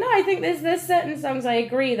 But no, I think there's certain songs, I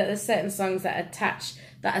agree that there's certain songs that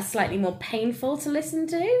are slightly more painful to listen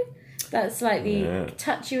to. That slightly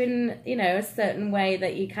touch you in, a certain way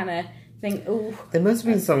that you kind of think, ooh. There must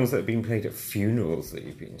have been songs that have been played at funerals that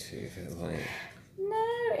you've been to. No,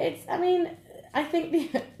 I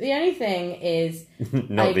think the only thing is...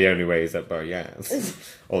 Not the only way is up by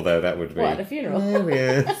Yaz. Although that would be... What, at a funeral? Oh,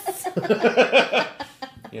 yes.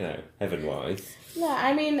 Heaven-wise. No,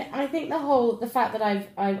 I think the fact that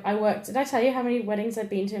I worked... Did I tell you how many weddings I've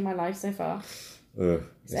been to in my life so far?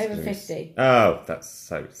 It's over 50. Oh, that's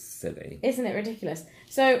so silly. Isn't it ridiculous?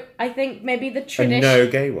 So I think maybe the tradition... And no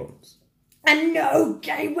gay ones. And no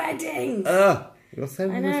gay weddings! You're so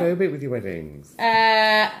homophobic with your weddings.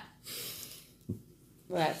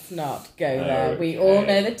 Let's not go there. We all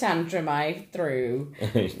know the tantrum I threw.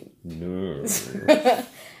 No.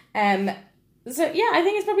 So yeah, I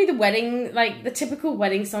think it's probably the wedding, like the typical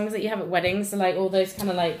wedding songs that you have at weddings. So like all those kind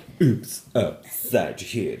of like... Oops, upside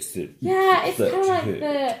your head. Yeah, it's kind of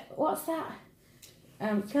like what's that?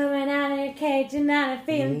 I'm coming out of your cage and now I'm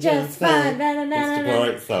feeling just fine. It's the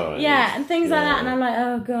bright side. Yeah, and things like that. And I'm like,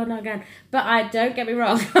 oh God, not again. But don't get me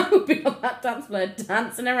wrong, I will be on that dance floor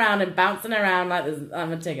dancing around and bouncing around like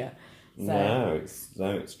I'm a tigger. So.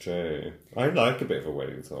 No, it's true. I like a bit of a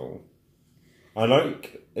wedding song.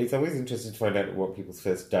 It's always interesting to find out what people's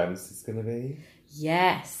first dance is going to be.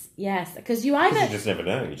 Yes, because you just never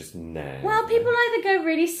know. You just know. Well, people either go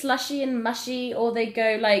really slushy and mushy, or they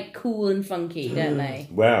go like cool and funky, don't they?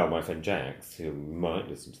 Well, my friend Jax, who might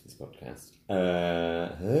listen to this podcast,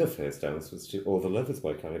 her first dance was to "All the Lovers"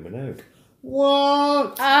 by Kylie Minogue.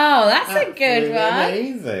 What? Oh, that's a good one.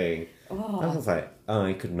 Amazing. Oh. I was like,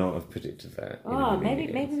 I could not have predicted that. Oh,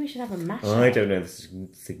 maybe we should have a mashup. I don't know the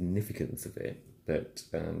significance of it, but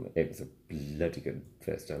it was a bloody good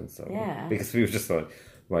first dance song. Yeah. Because we were just like,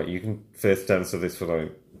 right, you can first dance to this for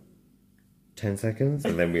like 10 seconds,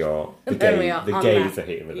 and then we are the gays are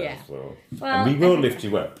hitting the dance floor. Well, and we will lift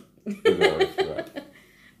you up. We will lift you up.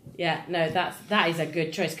 Yeah, no, that is a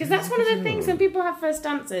good choice, because that's one of the things when people have first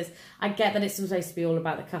dances. I get that it's supposed to be all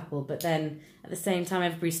about the couple, but then at the same time,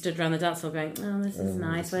 everybody stood around the dance floor going, "Oh, this is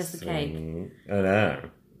nice. Where's the cake?" I know.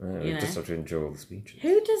 You know? Just have to enjoy all the speeches.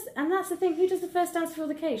 And that's the thing. Who does the first dance before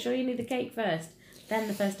the cake? Sure, you need the cake first, then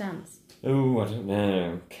the first dance. Oh, I don't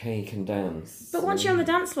know. Cake and dance. But once you're on the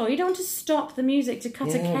dance floor, you don't want to stop the music to cut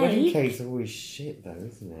a cake. Wedding cake's always shit, though,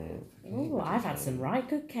 isn't it? Oh, I've had some right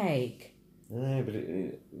good cake. No, but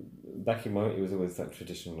back in it was always that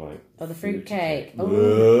traditional, like... Oh, the fruit cake.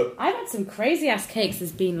 Oh, I've had some crazy-ass cakes.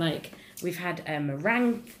 There's been, like... We've had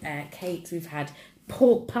meringue cakes. We've had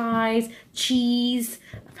pork pies, cheese.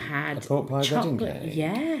 I've had a pork pie chocolate. wedding cake?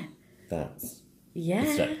 Yeah. That's Yeah.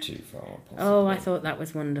 a step too far, possibly. Oh, I thought that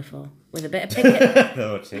was wonderful. With a bit of pickle.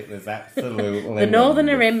 Thought it was absolutely The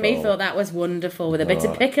northerner in me wonderful. thought that was wonderful. With a bit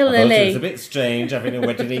of I piccalilli. thought it was a bit strange having a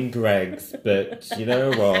wedding in Greg's, but you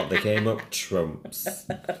know what? They came up trumps.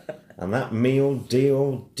 And that meal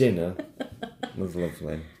deal dinner was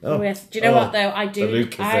lovely. Oh, yes. Do you know what, though? I the do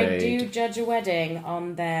Lucozade. judge a wedding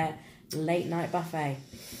on their late-night buffet.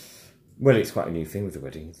 Well, it's quite a new thing with the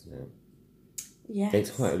wedding, isn't it? Yes.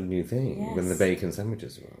 It's quite a new thing Yes. when the bacon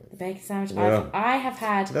sandwiches The arrive. bacon sandwich. Yeah. I have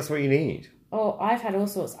had... That's what you need. Oh, I've had all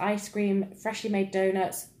sorts. Ice cream, freshly made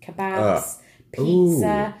donuts, kebabs, Ah.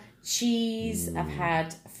 pizza, cheese. I've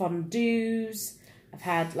had fondues. I've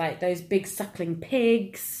had, like, those big suckling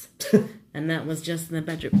pigs. And that was just in the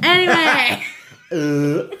bedroom. Anyway!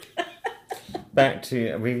 Back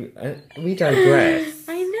to... We digress.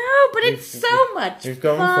 I know, but it's so much We've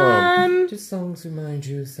gone fun. from... Do songs remind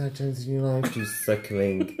you of sad times in your life to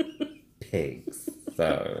suckling pigs.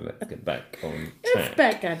 So, let's get back on track. It's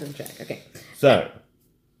back out on track. Okay. So...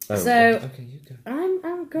 Okay, you go.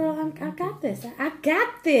 I'm girl. I got this. I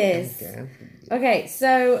got this. Okay. Okay,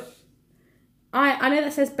 so I know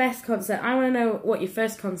that says best concert. I want to know what your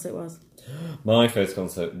first concert was. My first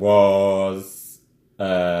concert was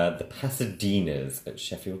the Pasadenas at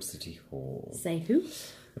Sheffield City Hall. Say who?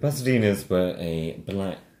 The Pasadenas were a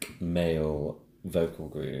black male vocal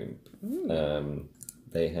group.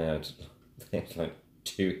 They had like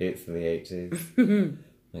 2 hits in the 80s,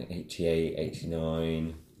 like 88,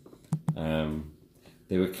 89.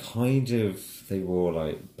 They were they wore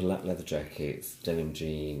like black leather jackets, denim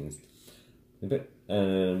jeans,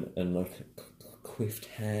 and like quiffed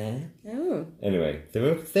hair. Oh. Anyway, they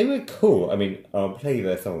were cool. I mean, I'll play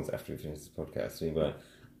their songs after we finish this podcast. And you'll be like,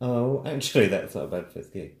 oh, actually, that's not a bad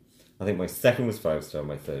first gig. I think my second was 5-star,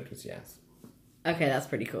 my third was Yes. Okay, that's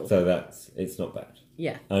pretty cool. So it's not bad.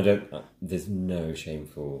 Yeah. There's no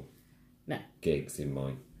shameful No. gigs in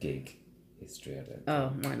my gig history, I don't.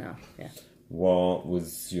 Oh, why not? Yeah. What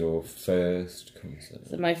was your first concert?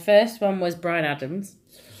 So my first one was Bryan Adams.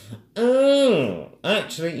 Oh,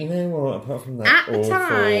 actually, you know what? Apart from that, At the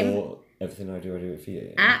time, Everything I Do It For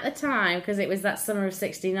You. At the time, because it was that summer of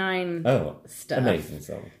 '69 stuff. Amazing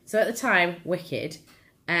song. So at the time, Wicked.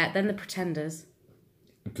 Then The Pretenders.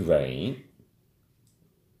 Great.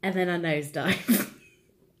 And then I nosedive.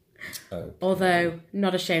 Okay. Although,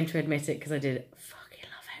 not ashamed to admit it, because I did fucking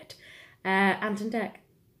love it. Ant and Dec.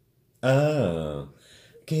 Oh.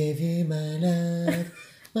 Give you my love,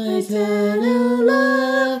 my eternal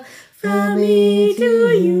love, from me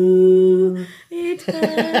to you,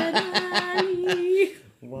 eternally.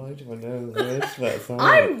 Why do I know this? That song?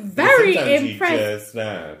 I'm very Sometimes impressed. You just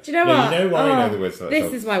know. Do you know what? You know why I know the words to that this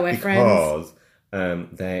song? is why we're friends. Because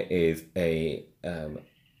there is a...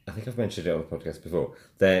 I think I've mentioned it on the podcast before.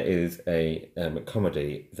 There is a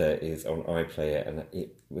comedy that is on iPlayer, and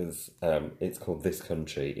it was it's called This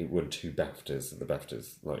Country. It won 2 BAFTAs at the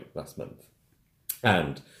BAFTAs like last month,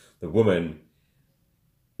 and the woman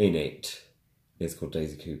in it is called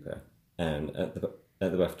Daisy Cooper. And at the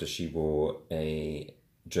BAFTA, she wore a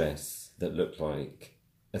dress that looked like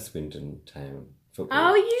a Swindon Town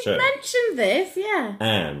football. Oh, you shirt. mentioned this, yeah.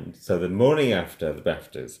 And so the morning after the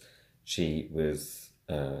BAFTAs, she was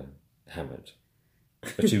hammered.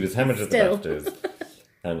 But she was hammered at the Still. BAFTAs,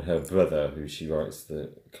 and her brother, who she writes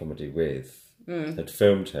the comedy with, had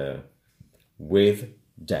filmed her with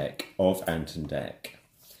Dec of Ant and Dec.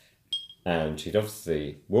 And she'd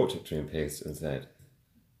obviously walked up to me and Pierce and said,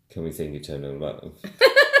 "Can we sing Eternal Love?"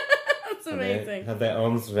 That's And they amazing. had their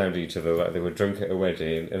arms around each other like they were drunk at a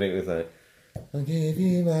wedding, and it was like, I'll give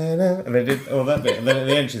you my love. And they did all that bit. And then at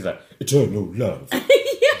the end, she's like, eternal love.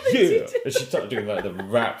 Yeah. And she started doing like the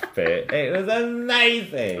rap bit. It was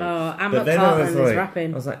amazing. Oh, Amber Cartman was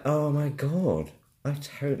rapping. I was like, oh my God. I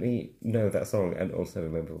totally know that song and also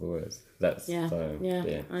remember all the words. So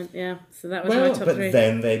that was my top 3. But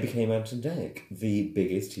then they became Ant and Dec, the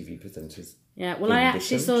biggest TV presenters. Yeah, well, I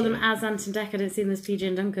actually saw them as Ant and Dec. I didn't see them as PJ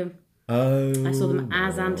and Duncan. Oh, I saw them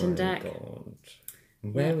as Ant and Dec. God.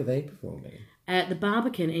 Where were they performing? At the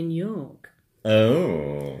Barbican in York.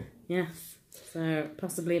 Oh. Yes. So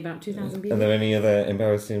possibly about 2,000 people. Are there any other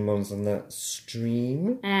embarrassing ones on that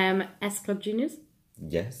stream? S Club Juniors.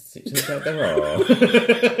 Yes, it turns out there are.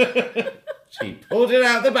 She pulled it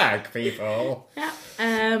out the bag, people. Yeah.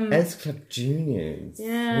 S Club Juniors.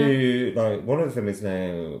 Yeah. Who, like, one of them was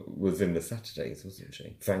in the Saturdays, wasn't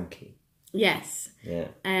she? Frankie. Yes. Yeah.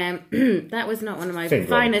 That was not one of my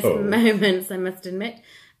finest moments, I must admit.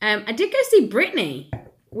 I did go see Britney,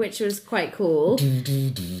 which was quite cool.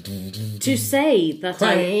 To say that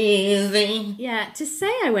to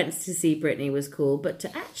say I went to see Britney was cool, but to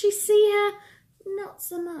actually see her, not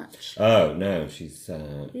so much. Oh no, she's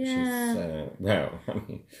well. I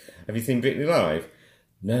mean, have you seen Britney live?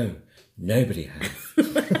 No, nobody has.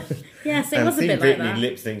 Yes, it was a bit like that. I've seen Britney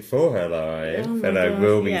lip sync for her live, and I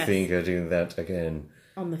will be seeing her doing that again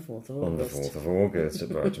on the 4th of August. On the 4th of August at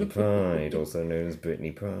Brighton Pride, also known as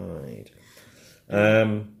Britney Pride.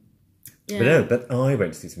 But I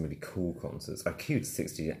went to see some really cool concerts. I queued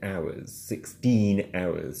 16 hours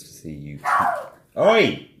to see you.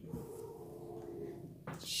 Oi!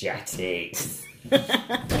 Shut it.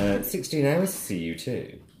 16 hours to see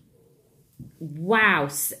U2. Wow.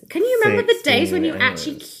 Can you remember the days when you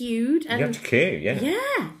actually queued? You had to queue, yeah.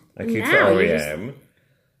 Yeah. I queued for R.E.M.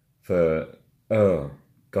 for,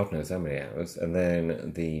 God knows how many hours. And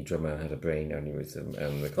then the drummer had a brain aneurysm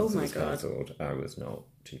and the concert was cancelled. I was not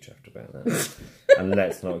too chuffed about that. And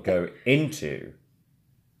let's not go into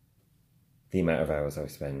the amount of hours I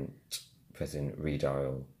spent pressing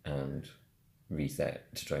redial and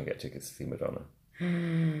reset to try and get tickets to see Madonna.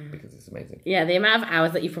 Because it's amazing. Yeah, the amount of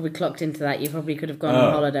hours that you probably clocked into that, you probably could have gone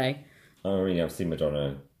on holiday. I've seen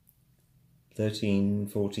Madonna 13,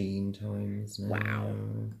 14 times now. Wow.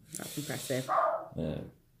 That's impressive. Yeah.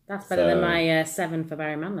 That's better than my 7 for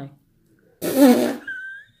Barry Manilow.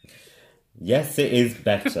 Yes, it is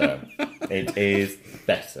better. It is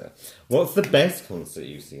better. What's the best concert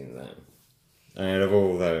you've seen then? Out of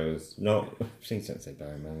all those, please don't say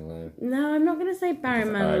Barry Manilow. No, I'm not going to say Barry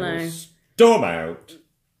Manilow. Storm out.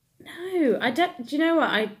 No, I don't. Do you know what?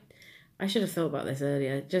 I should have thought about this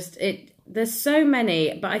earlier. There's so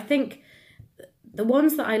many, but I think the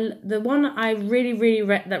one I really, really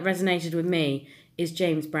that resonated with me is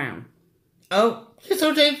James Brown. Oh, you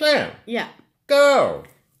saw James Brown? Yeah. Go.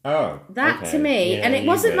 Oh, that to me, and it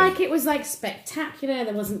wasn't like it was like spectacular.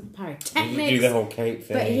 There wasn't pyrotechnics. Did you do the whole cape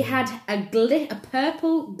thing? But he had a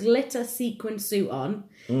purple glitter sequin suit on.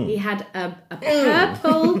 He had a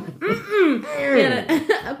purple, he had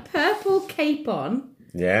a purple cape on.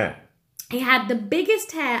 Yeah. He had the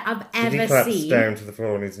biggest hair I've ever seen. Did he collapse seen. Down to the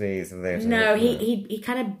floor on his knees and then? No, he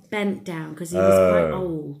kind of bent down because he was quite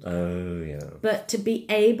old. Oh yeah. But to be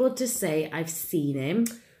able to say I've seen him.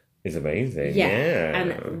 It's amazing. Yeah. Yeah.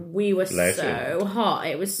 And we were so hot.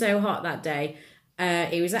 It was so hot that day.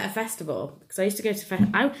 It was at a festival. Because I used to go to... do you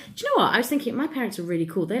know what? I was thinking, my parents were really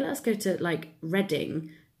cool. They let us go to, like,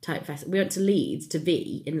 Reading type festival. We went to Leeds, to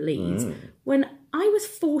V in Leeds. When I was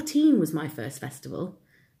 14 was my first festival.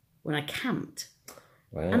 When I camped.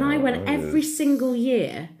 Wow. And I went every single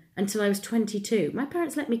year until I was 22. My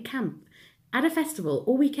parents let me camp at a festival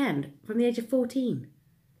all weekend from the age of 14.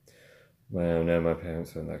 Wow, no, my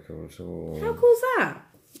parents weren't that cool at all. How cool's that?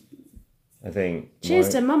 I think... Cheers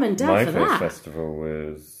to mum and dad for that. My first festival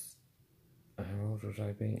was... How old would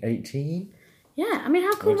I be? 18? Yeah, I mean,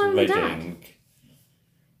 how cool mum and dad?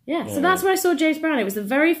 Yeah, so that's where I saw James Brown. It was the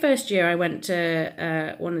very first year I went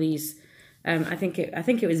to one of these... I think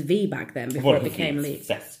it was V back then, before it became Leeds.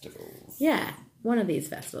 Festivals. Yeah, one of these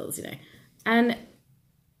festivals, you know. And...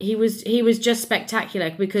 He was just spectacular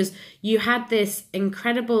because you had this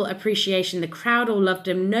incredible appreciation. The crowd all loved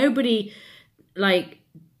him. Nobody had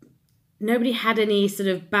any sort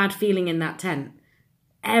of bad feeling in that tent.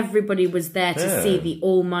 Everybody was there to see the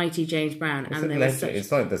almighty James Brown.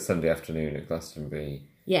 It's like the Sunday afternoon at Glastonbury.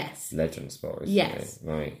 Yes. Legend spot, isn't it?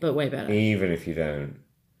 Right. But way better. Even if you don't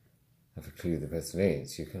have a clue who the person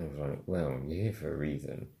is, you're kind of like, well, you're here for a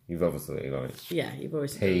reason. You've obviously you've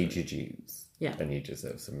always paid your dues. Yeah. And you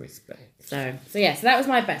deserve some respect. So that was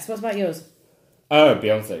my best. What about yours? Oh,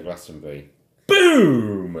 Beyonce at Glastonbury. Boom!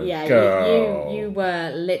 boom! Yeah, girl. you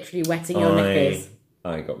were literally wetting your knickers.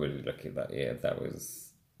 I got really lucky that year. That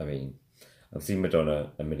was, I mean, I've seen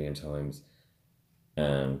Madonna a million times,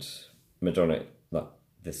 and Madonna, like,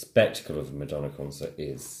 the spectacle of a Madonna concert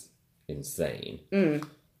is insane.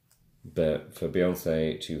 But for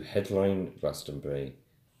Beyonce to headline Glastonbury,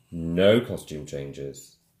 no costume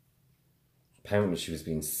changes. Apparently she was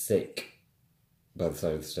being sick by the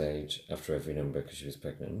side of the stage after every number because she was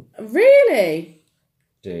pregnant. Really?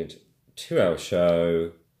 Did 2-hour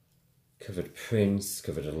show, covered Prince,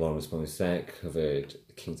 covered Alanis Morissette, covered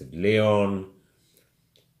the Kings of Leon.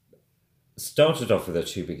 Started off with her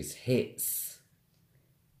 2 biggest hits.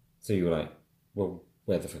 So you were like, well,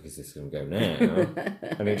 where the fuck is this going to go now?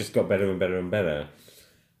 And it just got better and better and better.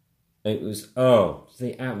 It was,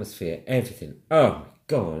 the atmosphere, everything. Oh, my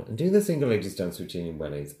God. And doing the single ladies dance routine in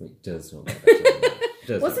Wellies, it does not get better than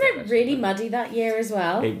that. Wasn't it really muddy that year as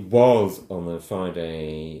well? It was on the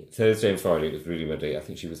Thursday and Friday it was really muddy. I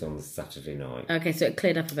think she was on the Saturday night. Okay, so it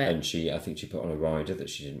cleared up a bit. And I think she put on a rider that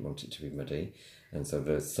she didn't want it to be muddy. And so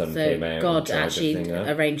the sun came out. God actually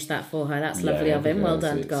arranged that for her. That's lovely of him. Well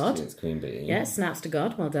done, God. It's Queen Bee. Yeah, snaps to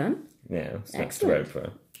God. Well done. Yeah, snaps to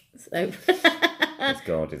Oprah. Because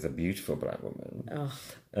God is a beautiful black woman. Oh.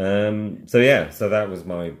 So that was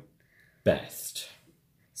my best.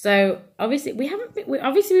 So obviously we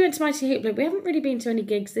went to Mighty Hoop, but we haven't really been to any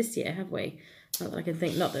gigs this year, have we? Not that I can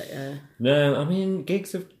think. Not that. No, I mean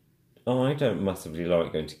gigs have. I don't massively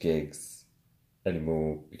like going to gigs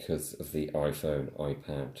anymore because of the iPhone,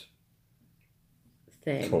 iPad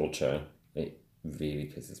thing. Culture. It really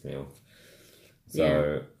pisses me off.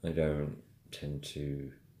 So I don't tend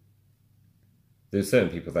to. There's certain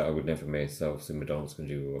people that I would never miss. Obviously, Madonna's going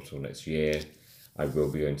to do Royal Tour next year. I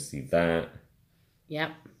will be going to see that.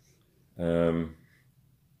 Yep. I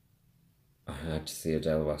had to see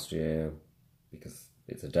Adele last year because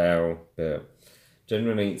it's Adele, but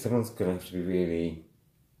generally someone's going to have to be really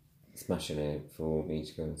smashing it for me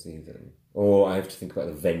to go and see them. Or I have to think about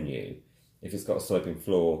the venue. If it's got a sloping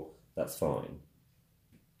floor, that's fine.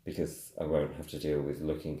 Because I won't have to deal with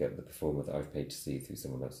looking at the performer that I've paid to see through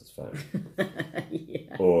someone else's phone.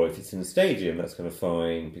 Yeah. Or if it's in a stadium, that's kind of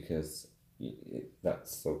fine because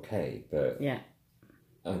that's okay. But yeah.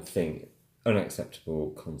 I think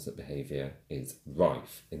unacceptable concert behaviour is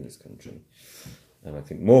rife in this country. And I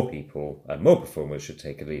think more people and more performers should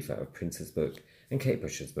take a leaf out of Prince's book and Kate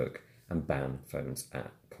Bush's book and ban phones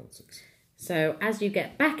at concerts. So as you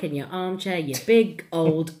get back in your armchair, you big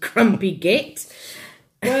old grumpy git.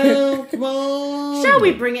 Well, come on. Shall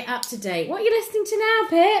we bring it up to date? What are you listening to now,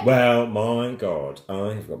 Pip? Well, my God,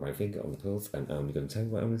 I have got my finger on the pulse and I'm going to tell you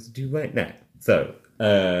what I'm going to do right now. So,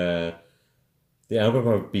 the album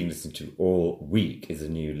I've been listening to all week is a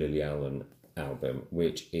new Lily Allen album,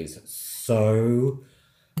 which is so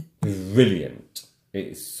brilliant.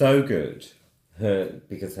 It's so good.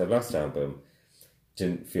 Because her last album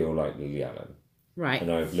didn't feel like Lily Allen. Right.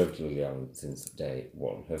 And I've loved Lily Allen since day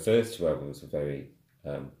one. Her first 2 albums were very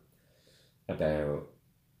about...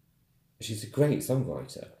 She's a great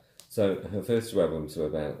songwriter. So her first 2 albums were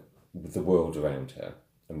about the world around her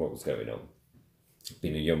and what was going on.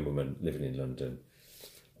 Being a young woman living in London,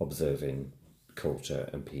 observing culture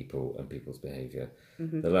and people and people's behaviour.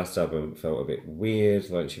 Mm-hmm. The last album felt a bit weird,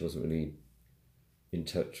 like she wasn't really in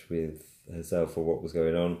touch with herself or what was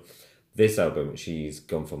going on. This album, she's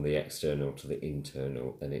gone from the external to the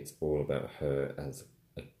internal, and it's all about her as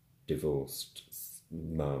a divorced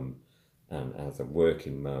mum and as a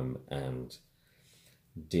working mum and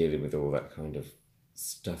dealing with all that kind of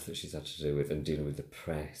stuff that she's had to do with and dealing with the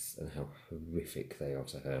press and how horrific they are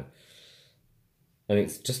to her. And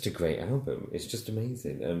it's just a great album. It's just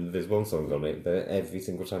amazing. And there's one song on it that every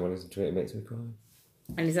single time I listen to it, it makes me cry.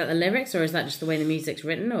 And is that the lyrics, or is that just the way the music's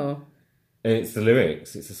written, or...? And it's the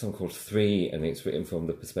lyrics. It's a song called 3, and it's written from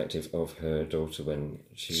the perspective of her daughter when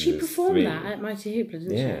she was performed 3. that at Mighty Hoopla,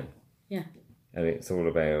 didn't she? Yeah. And it's all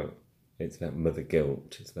about... It's about mother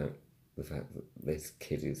guilt. It's about the fact that this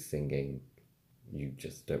kid is singing, you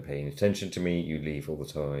just don't pay any attention to me, you leave all the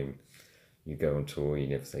time, you go on tour, you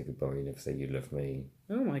never say goodbye, you never say you love me.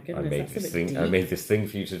 Oh my goodness, I made this thing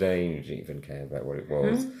for you today, and you didn't even care about what it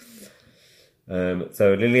was.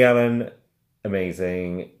 So Lily Allen,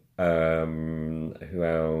 amazing. Who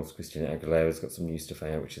else? Christina Aguilera's got some new stuff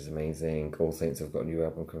out, which is amazing. All Saints have got a new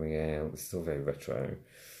album coming out. It's still very retro.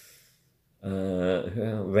 Who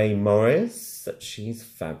else? Ray Morris. She's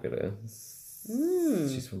fabulous.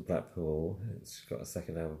 She's from Blackpool. She's got a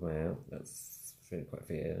second album out. That's really quite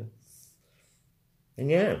fierce. And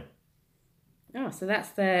yeah. Oh, so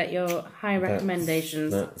that's your high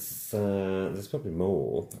recommendations. There's probably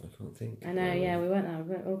more, but I can't think. I know, yeah, we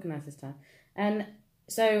weren't organised this time. And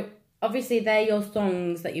so, obviously, they're your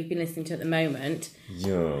songs that you've been listening to at the moment.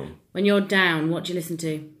 Yeah. When you're down, what do you listen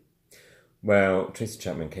to? Well, Tracy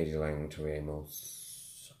Chapman, Katie Lang, Tori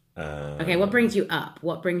Amos. Okay, what brings you up?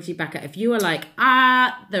 What brings you back up? If you were like,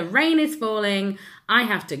 the rain is falling, I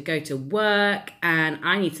have to go to work, and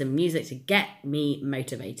I need some music to get me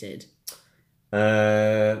motivated.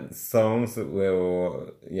 Songs that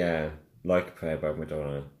will, Like a Prayer by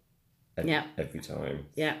Madonna. Every time.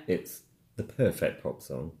 Yeah. It's the perfect pop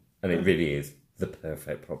song. And it really is the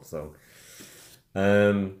perfect pop song.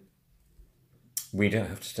 We Don't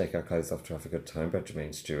Have to Take Our Clothes Off to Have a Good Time by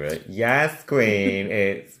Jermaine Stewart. Yes, Queen!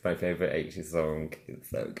 It's my favourite 80s song. It's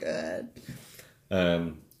so good.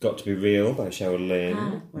 Got to Be Real by Cheryl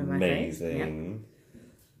Lynn. Amazing.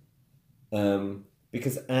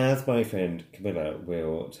 Because as my friend Camilla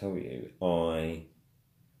will tell you,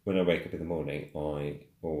 when I wake up in the morning, I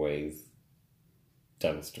always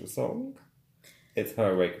dance to a song. It's how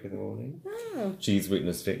I wake up in the morning. Oh. She's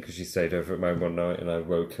witnessed it because she stayed over at mine one night and I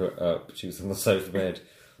woke her up. She was on the sofa bed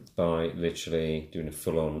by literally doing a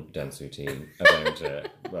full-on dance routine around her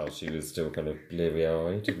while she was still kind of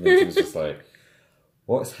bleary-eyed. And then she was just like,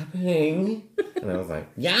 what's happening? And I was like,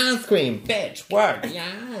 yes, Queen, bitch, work,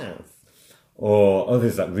 yes. Or,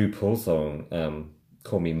 there's that RuPaul song,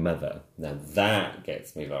 Call Me Mother. Now that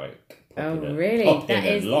gets me like... really?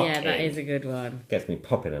 That is a good one. Gets me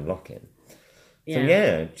popping and locking.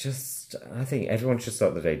 Yeah. So I think everyone should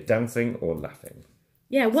start the day dancing or laughing.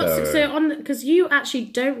 Yeah, because you actually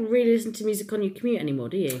don't really listen to music on your commute anymore,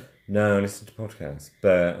 do you? No, I listen to podcasts,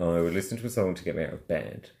 but I would listen to a song to get me out of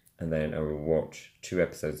bed, and then I will watch 2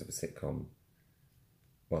 episodes of a sitcom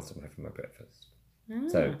whilst I'm having my breakfast. Oh.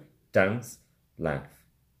 So, dance, laugh,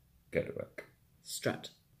 go to work. Strut.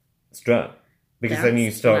 Because Dance, then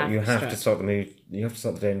you laugh, have strut. to start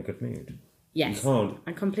the day in a good mood. Yes, you can't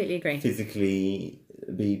I completely agree. physically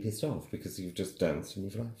be pissed off because you've just danced and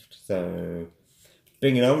you've laughed. So,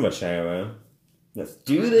 bring it on, Rush Hour. Let's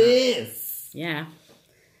do this. Yeah.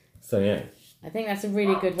 So, yeah. I think that's a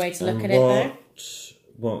really good way to look at it, though.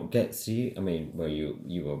 What gets you? I mean, well,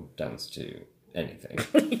 you will dance to anything.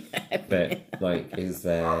 But, like, is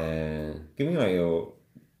there... Give me, like, your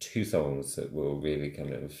 2 songs that will really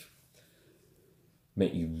kind of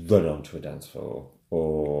make you run onto a dance floor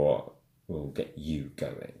or will get you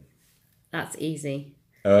going. That's easy.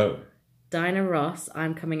 Oh. Diana Ross,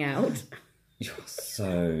 I'm Coming Out.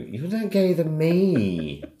 You're not gayer than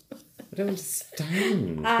me. I don't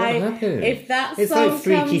understand. What happened? If that it's song like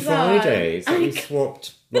Freaky comes Friday. on, It's like we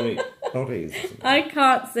swapped like bodies. I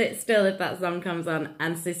can't sit still if that song comes on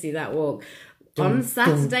and Sissy That Walk. On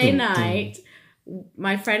Saturday night,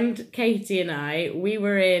 my friend Katie and we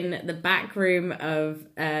were in the back room of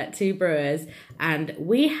 2 Brewers, and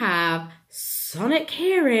we have sonic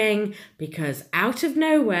hearing because out of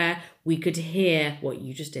nowhere we could hear what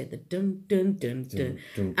you just did, the dun dun dun dun,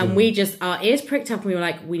 and we just, our ears pricked up and we were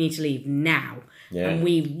like, we need to leave now. Yeah. And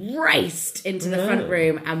we raced into the front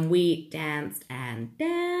room and we danced and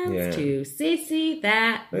danced to Sissy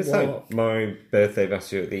That Walk. It's like my birthday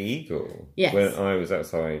last year at the Eagle. Yes. When I was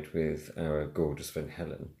outside with our gorgeous friend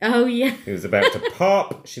Helen. Oh, yeah. Who was about to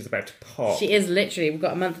pop. She's about to pop. She is literally. We've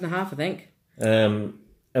got a month and a half, I think.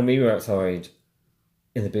 And we were outside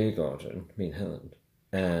in the beer garden, me and Helen.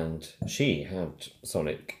 And she had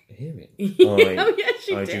sonic hearing. Oh, yeah,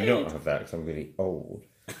 she I did. do not have that because I'm really old.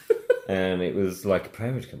 And it was like a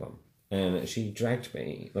prayer had come on. And she dragged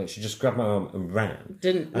me, like she just grabbed my arm and ran.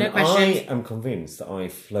 No questions. I am convinced that I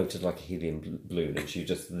floated like a helium balloon and she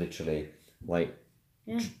just literally, like,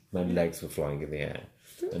 my legs were flying in the air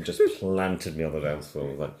and just planted me on the dance floor.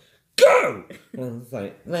 I was like, go! And I was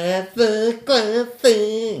like, that's the good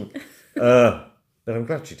thing. But I'm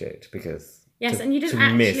glad you did because... Yes, and you didn't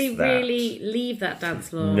actually really leave that dance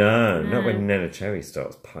floor. No, not when Nena Cherry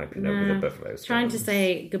starts piping up with a buffalo string. Trying to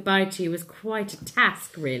say goodbye to you was quite a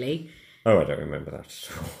task, really. Oh, I don't remember that at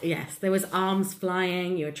all. Yes, there was arms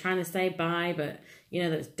flying. You were trying to say bye, but, you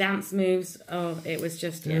know, those dance moves. Oh, it was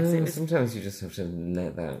just, yes. It was, sometimes you just have to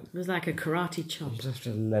let that... It was like a karate chop. You just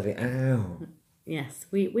have to let it out. Yes,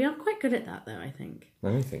 we are quite good at that, though, I think.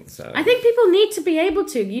 I think so. I think people need to be able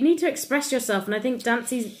to. You need to express yourself, and I think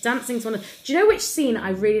dancing's one of... Do you know which scene I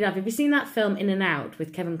really love? Have you seen that film In and Out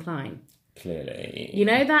with Kevin Kline? Clearly. You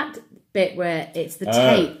know that bit where it's the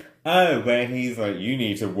tape. Oh, where he's like, you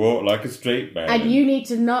need to walk like a straight man. And you need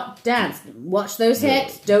to not dance. Watch those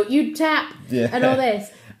hips. Don't you tap. And all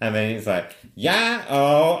this. And then he's like,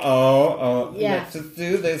 oh. Yeah. Let's just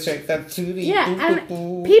do this. Shake that tootie. Yeah, and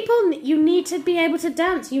people, you need to be able to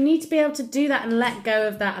dance. You need to be able to do that and let go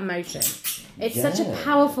of that emotion. It's such a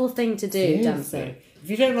powerful thing to do, dancing. If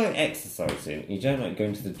you don't like exercising, you don't like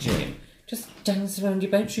going to the gym, just dance around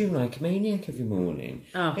your bedroom like a maniac every morning.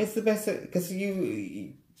 Oh. It's the best, because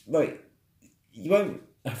you won't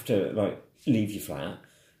have to, leave your flat.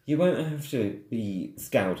 You won't have to be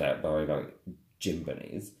scowled at by, gym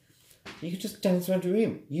bunnies. You can just dance around your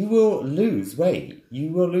room. You will lose weight.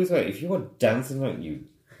 If you are dancing like you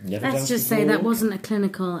never danced Let's just before. say that wasn't a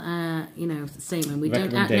clinical, statement. We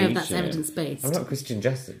don't know if that's evidence-based. I'm not Dr. Christian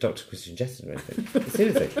Jester or anything. But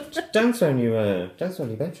seriously, just dance around your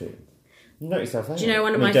bedroom. Knock yourself out. Do you know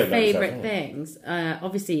one of my favourite things?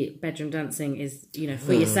 Obviously, bedroom dancing is,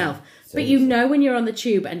 for yourself. But when you're on the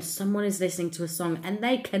tube and someone is listening to a song and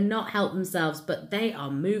they cannot help themselves, but they are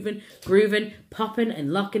moving, grooving, popping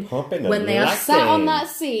and locking. When they are sat on that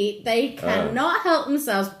seat, they cannot help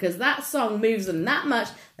themselves because that song moves them that much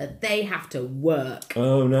that they have to work.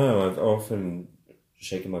 Oh no, I've often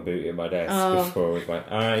shaken my booty at my desk before with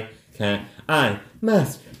I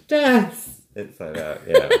must dance. It's like that,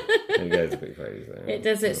 yeah. It goes a bit crazy. It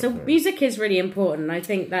does it. So music is really important. I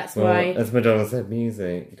think that's why... As Madonna said,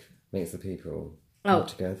 music makes the people come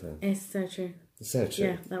together. It's so true. It's so true.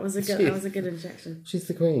 Yeah, that was a good injection. She's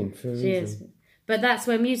the queen for a reason. She is. But that's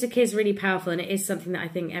where music is really powerful, and it is something that I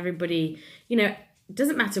think everybody... it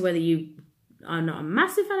doesn't matter whether you are not a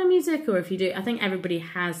massive fan of music or if you do. I think everybody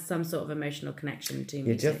has some sort of emotional connection to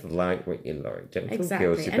music. You just like what you like. Don't feel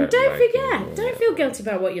guilty and about don't feel guilty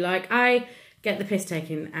about what you like. I get the piss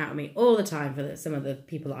taken out of me all the time for some of the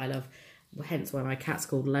people that I love. Hence why my cat's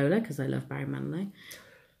called Lola, because I love Barry Manilow.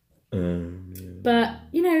 But,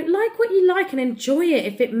 like what you like and enjoy it.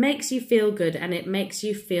 If it makes you feel good and it makes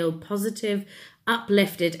you feel positive,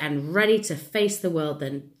 uplifted and ready to face the world,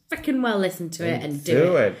 then freaking well listen to it and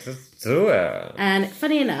do it. Just do it. And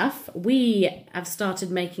funny enough, we have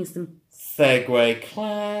started making some... Segue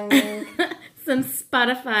clang. some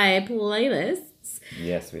Spotify playlists.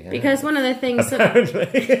 Yes, we have. Because one of the things... Apparently.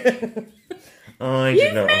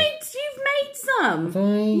 You've made some. Have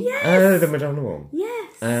I? Yes. Oh, the Madonna one.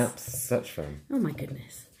 Yes. Such fun. Oh my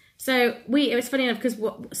goodness. So it was funny enough because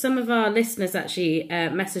some of our listeners actually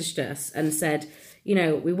messaged us and said,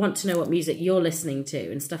 we want to know what music you're listening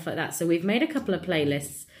to and stuff like that. So we've made a couple of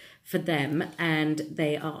playlists for them and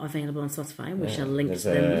they are available on Spotify. We shall link to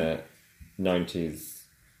them. 90s.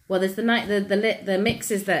 Well, there's the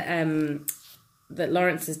mixes that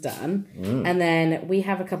Lawrence has done, and then we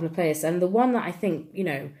have a couple of playlists. And the one that I think,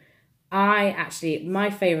 my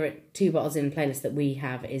favourite 2 Bottles In playlist that we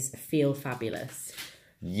have is Feel Fabulous.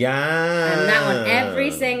 Yeah. And that one,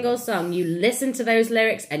 every single song, you listen to those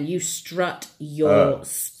lyrics and you strut your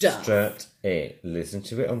stuff. Strut it. Listen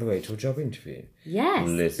to it on the way to a job interview. Yes.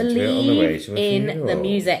 Listen to it on the way to a funeral. In the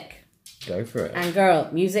music. Go for it. And girl,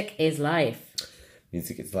 music is life.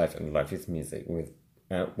 Music is life and life is music.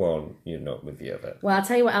 Without one, you're not with the other. Well, I'll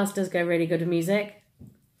tell you what else does go really good with music.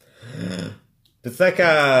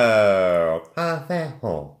 Prosecco! Parfait.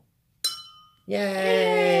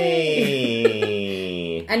 Yay!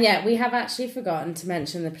 And yeah, we have actually forgotten to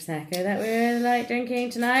mention the Prosecco that we're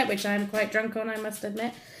drinking tonight, which I'm quite drunk on, I must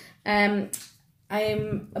admit. I'm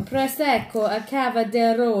a Prosecco, a Cava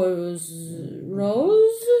de Rose.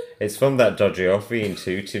 Rose? It's from that dodgy offie in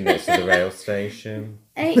Tooting next to the rail station.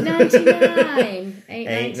 $8.99.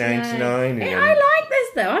 $8.99. I like this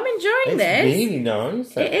though. I'm enjoying this. It's really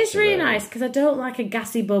nice. It is really nice because I don't like a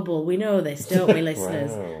gassy bubble. We know this, don't we,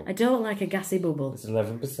 listeners? Wow. I don't like a gassy bubble. It's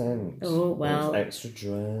 11%. Oh well. It's extra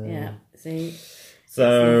dry. Yeah. See.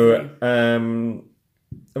 So, are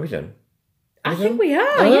we done? I think we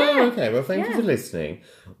are. Oh, yeah. Okay. Well, thank you for listening.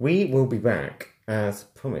 We will be back as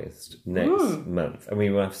promised next month, and we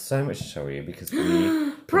will have so much to show you because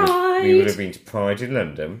we Pride. We would have been to Pride in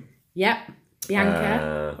London. Yep.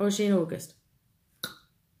 Bianca, or is she in August?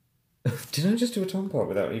 Did I just do a tom pot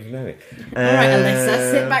without even knowing? All right,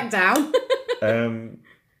 Alyssa, sit back down.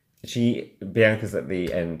 Bianca's at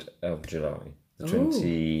the end of July,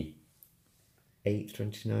 28th,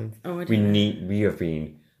 29th. Oh, I don't know. We have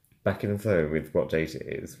been back in the flow with what date it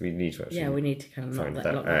is. We need to actually. Yeah, we need to kind of find knock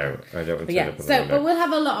that out. I don't want to. Yeah, but we'll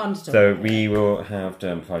have a lot on to talk. So we will have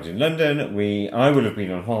done Pride in London. I will have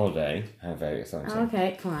been on holiday. How very exciting!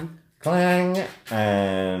 Okay, come on. Clang,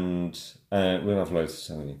 and we'll have loads to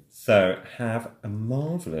tell you. So have a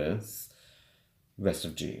marvellous rest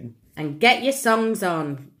of June. And get your songs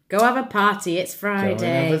on. Go have a party. It's Go and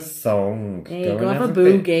Friday. have a song. Yeah, go and have a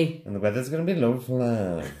bit- boogie. And the weather's going to be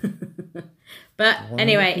lovely. But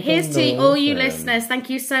anyway, Wonderful here's to all you Northern. listeners. Thank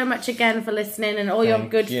you so much again for listening and all your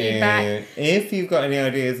Thank good you. feedback. If you've got any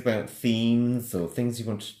ideas about themes or things you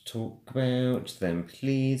want to talk about, then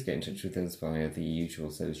please get in touch with us via the usual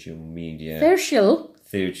social media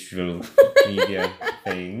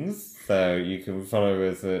things. So you can follow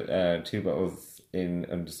us at 2bottles_in_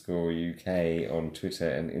 UK on Twitter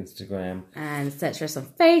and Instagram. And search for us on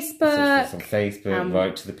Facebook.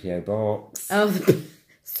 Write to the PO box. Oh,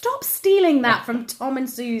 stop stealing that from Tom and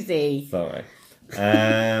Susie. Sorry.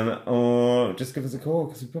 Or just give us a call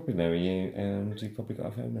because we probably know you and you've probably got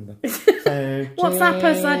a phone number. So, WhatsApp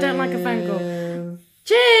us, I don't like a phone call.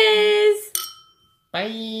 Cheers!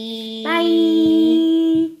 Bye!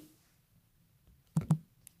 Bye!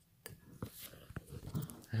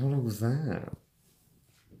 How long was that?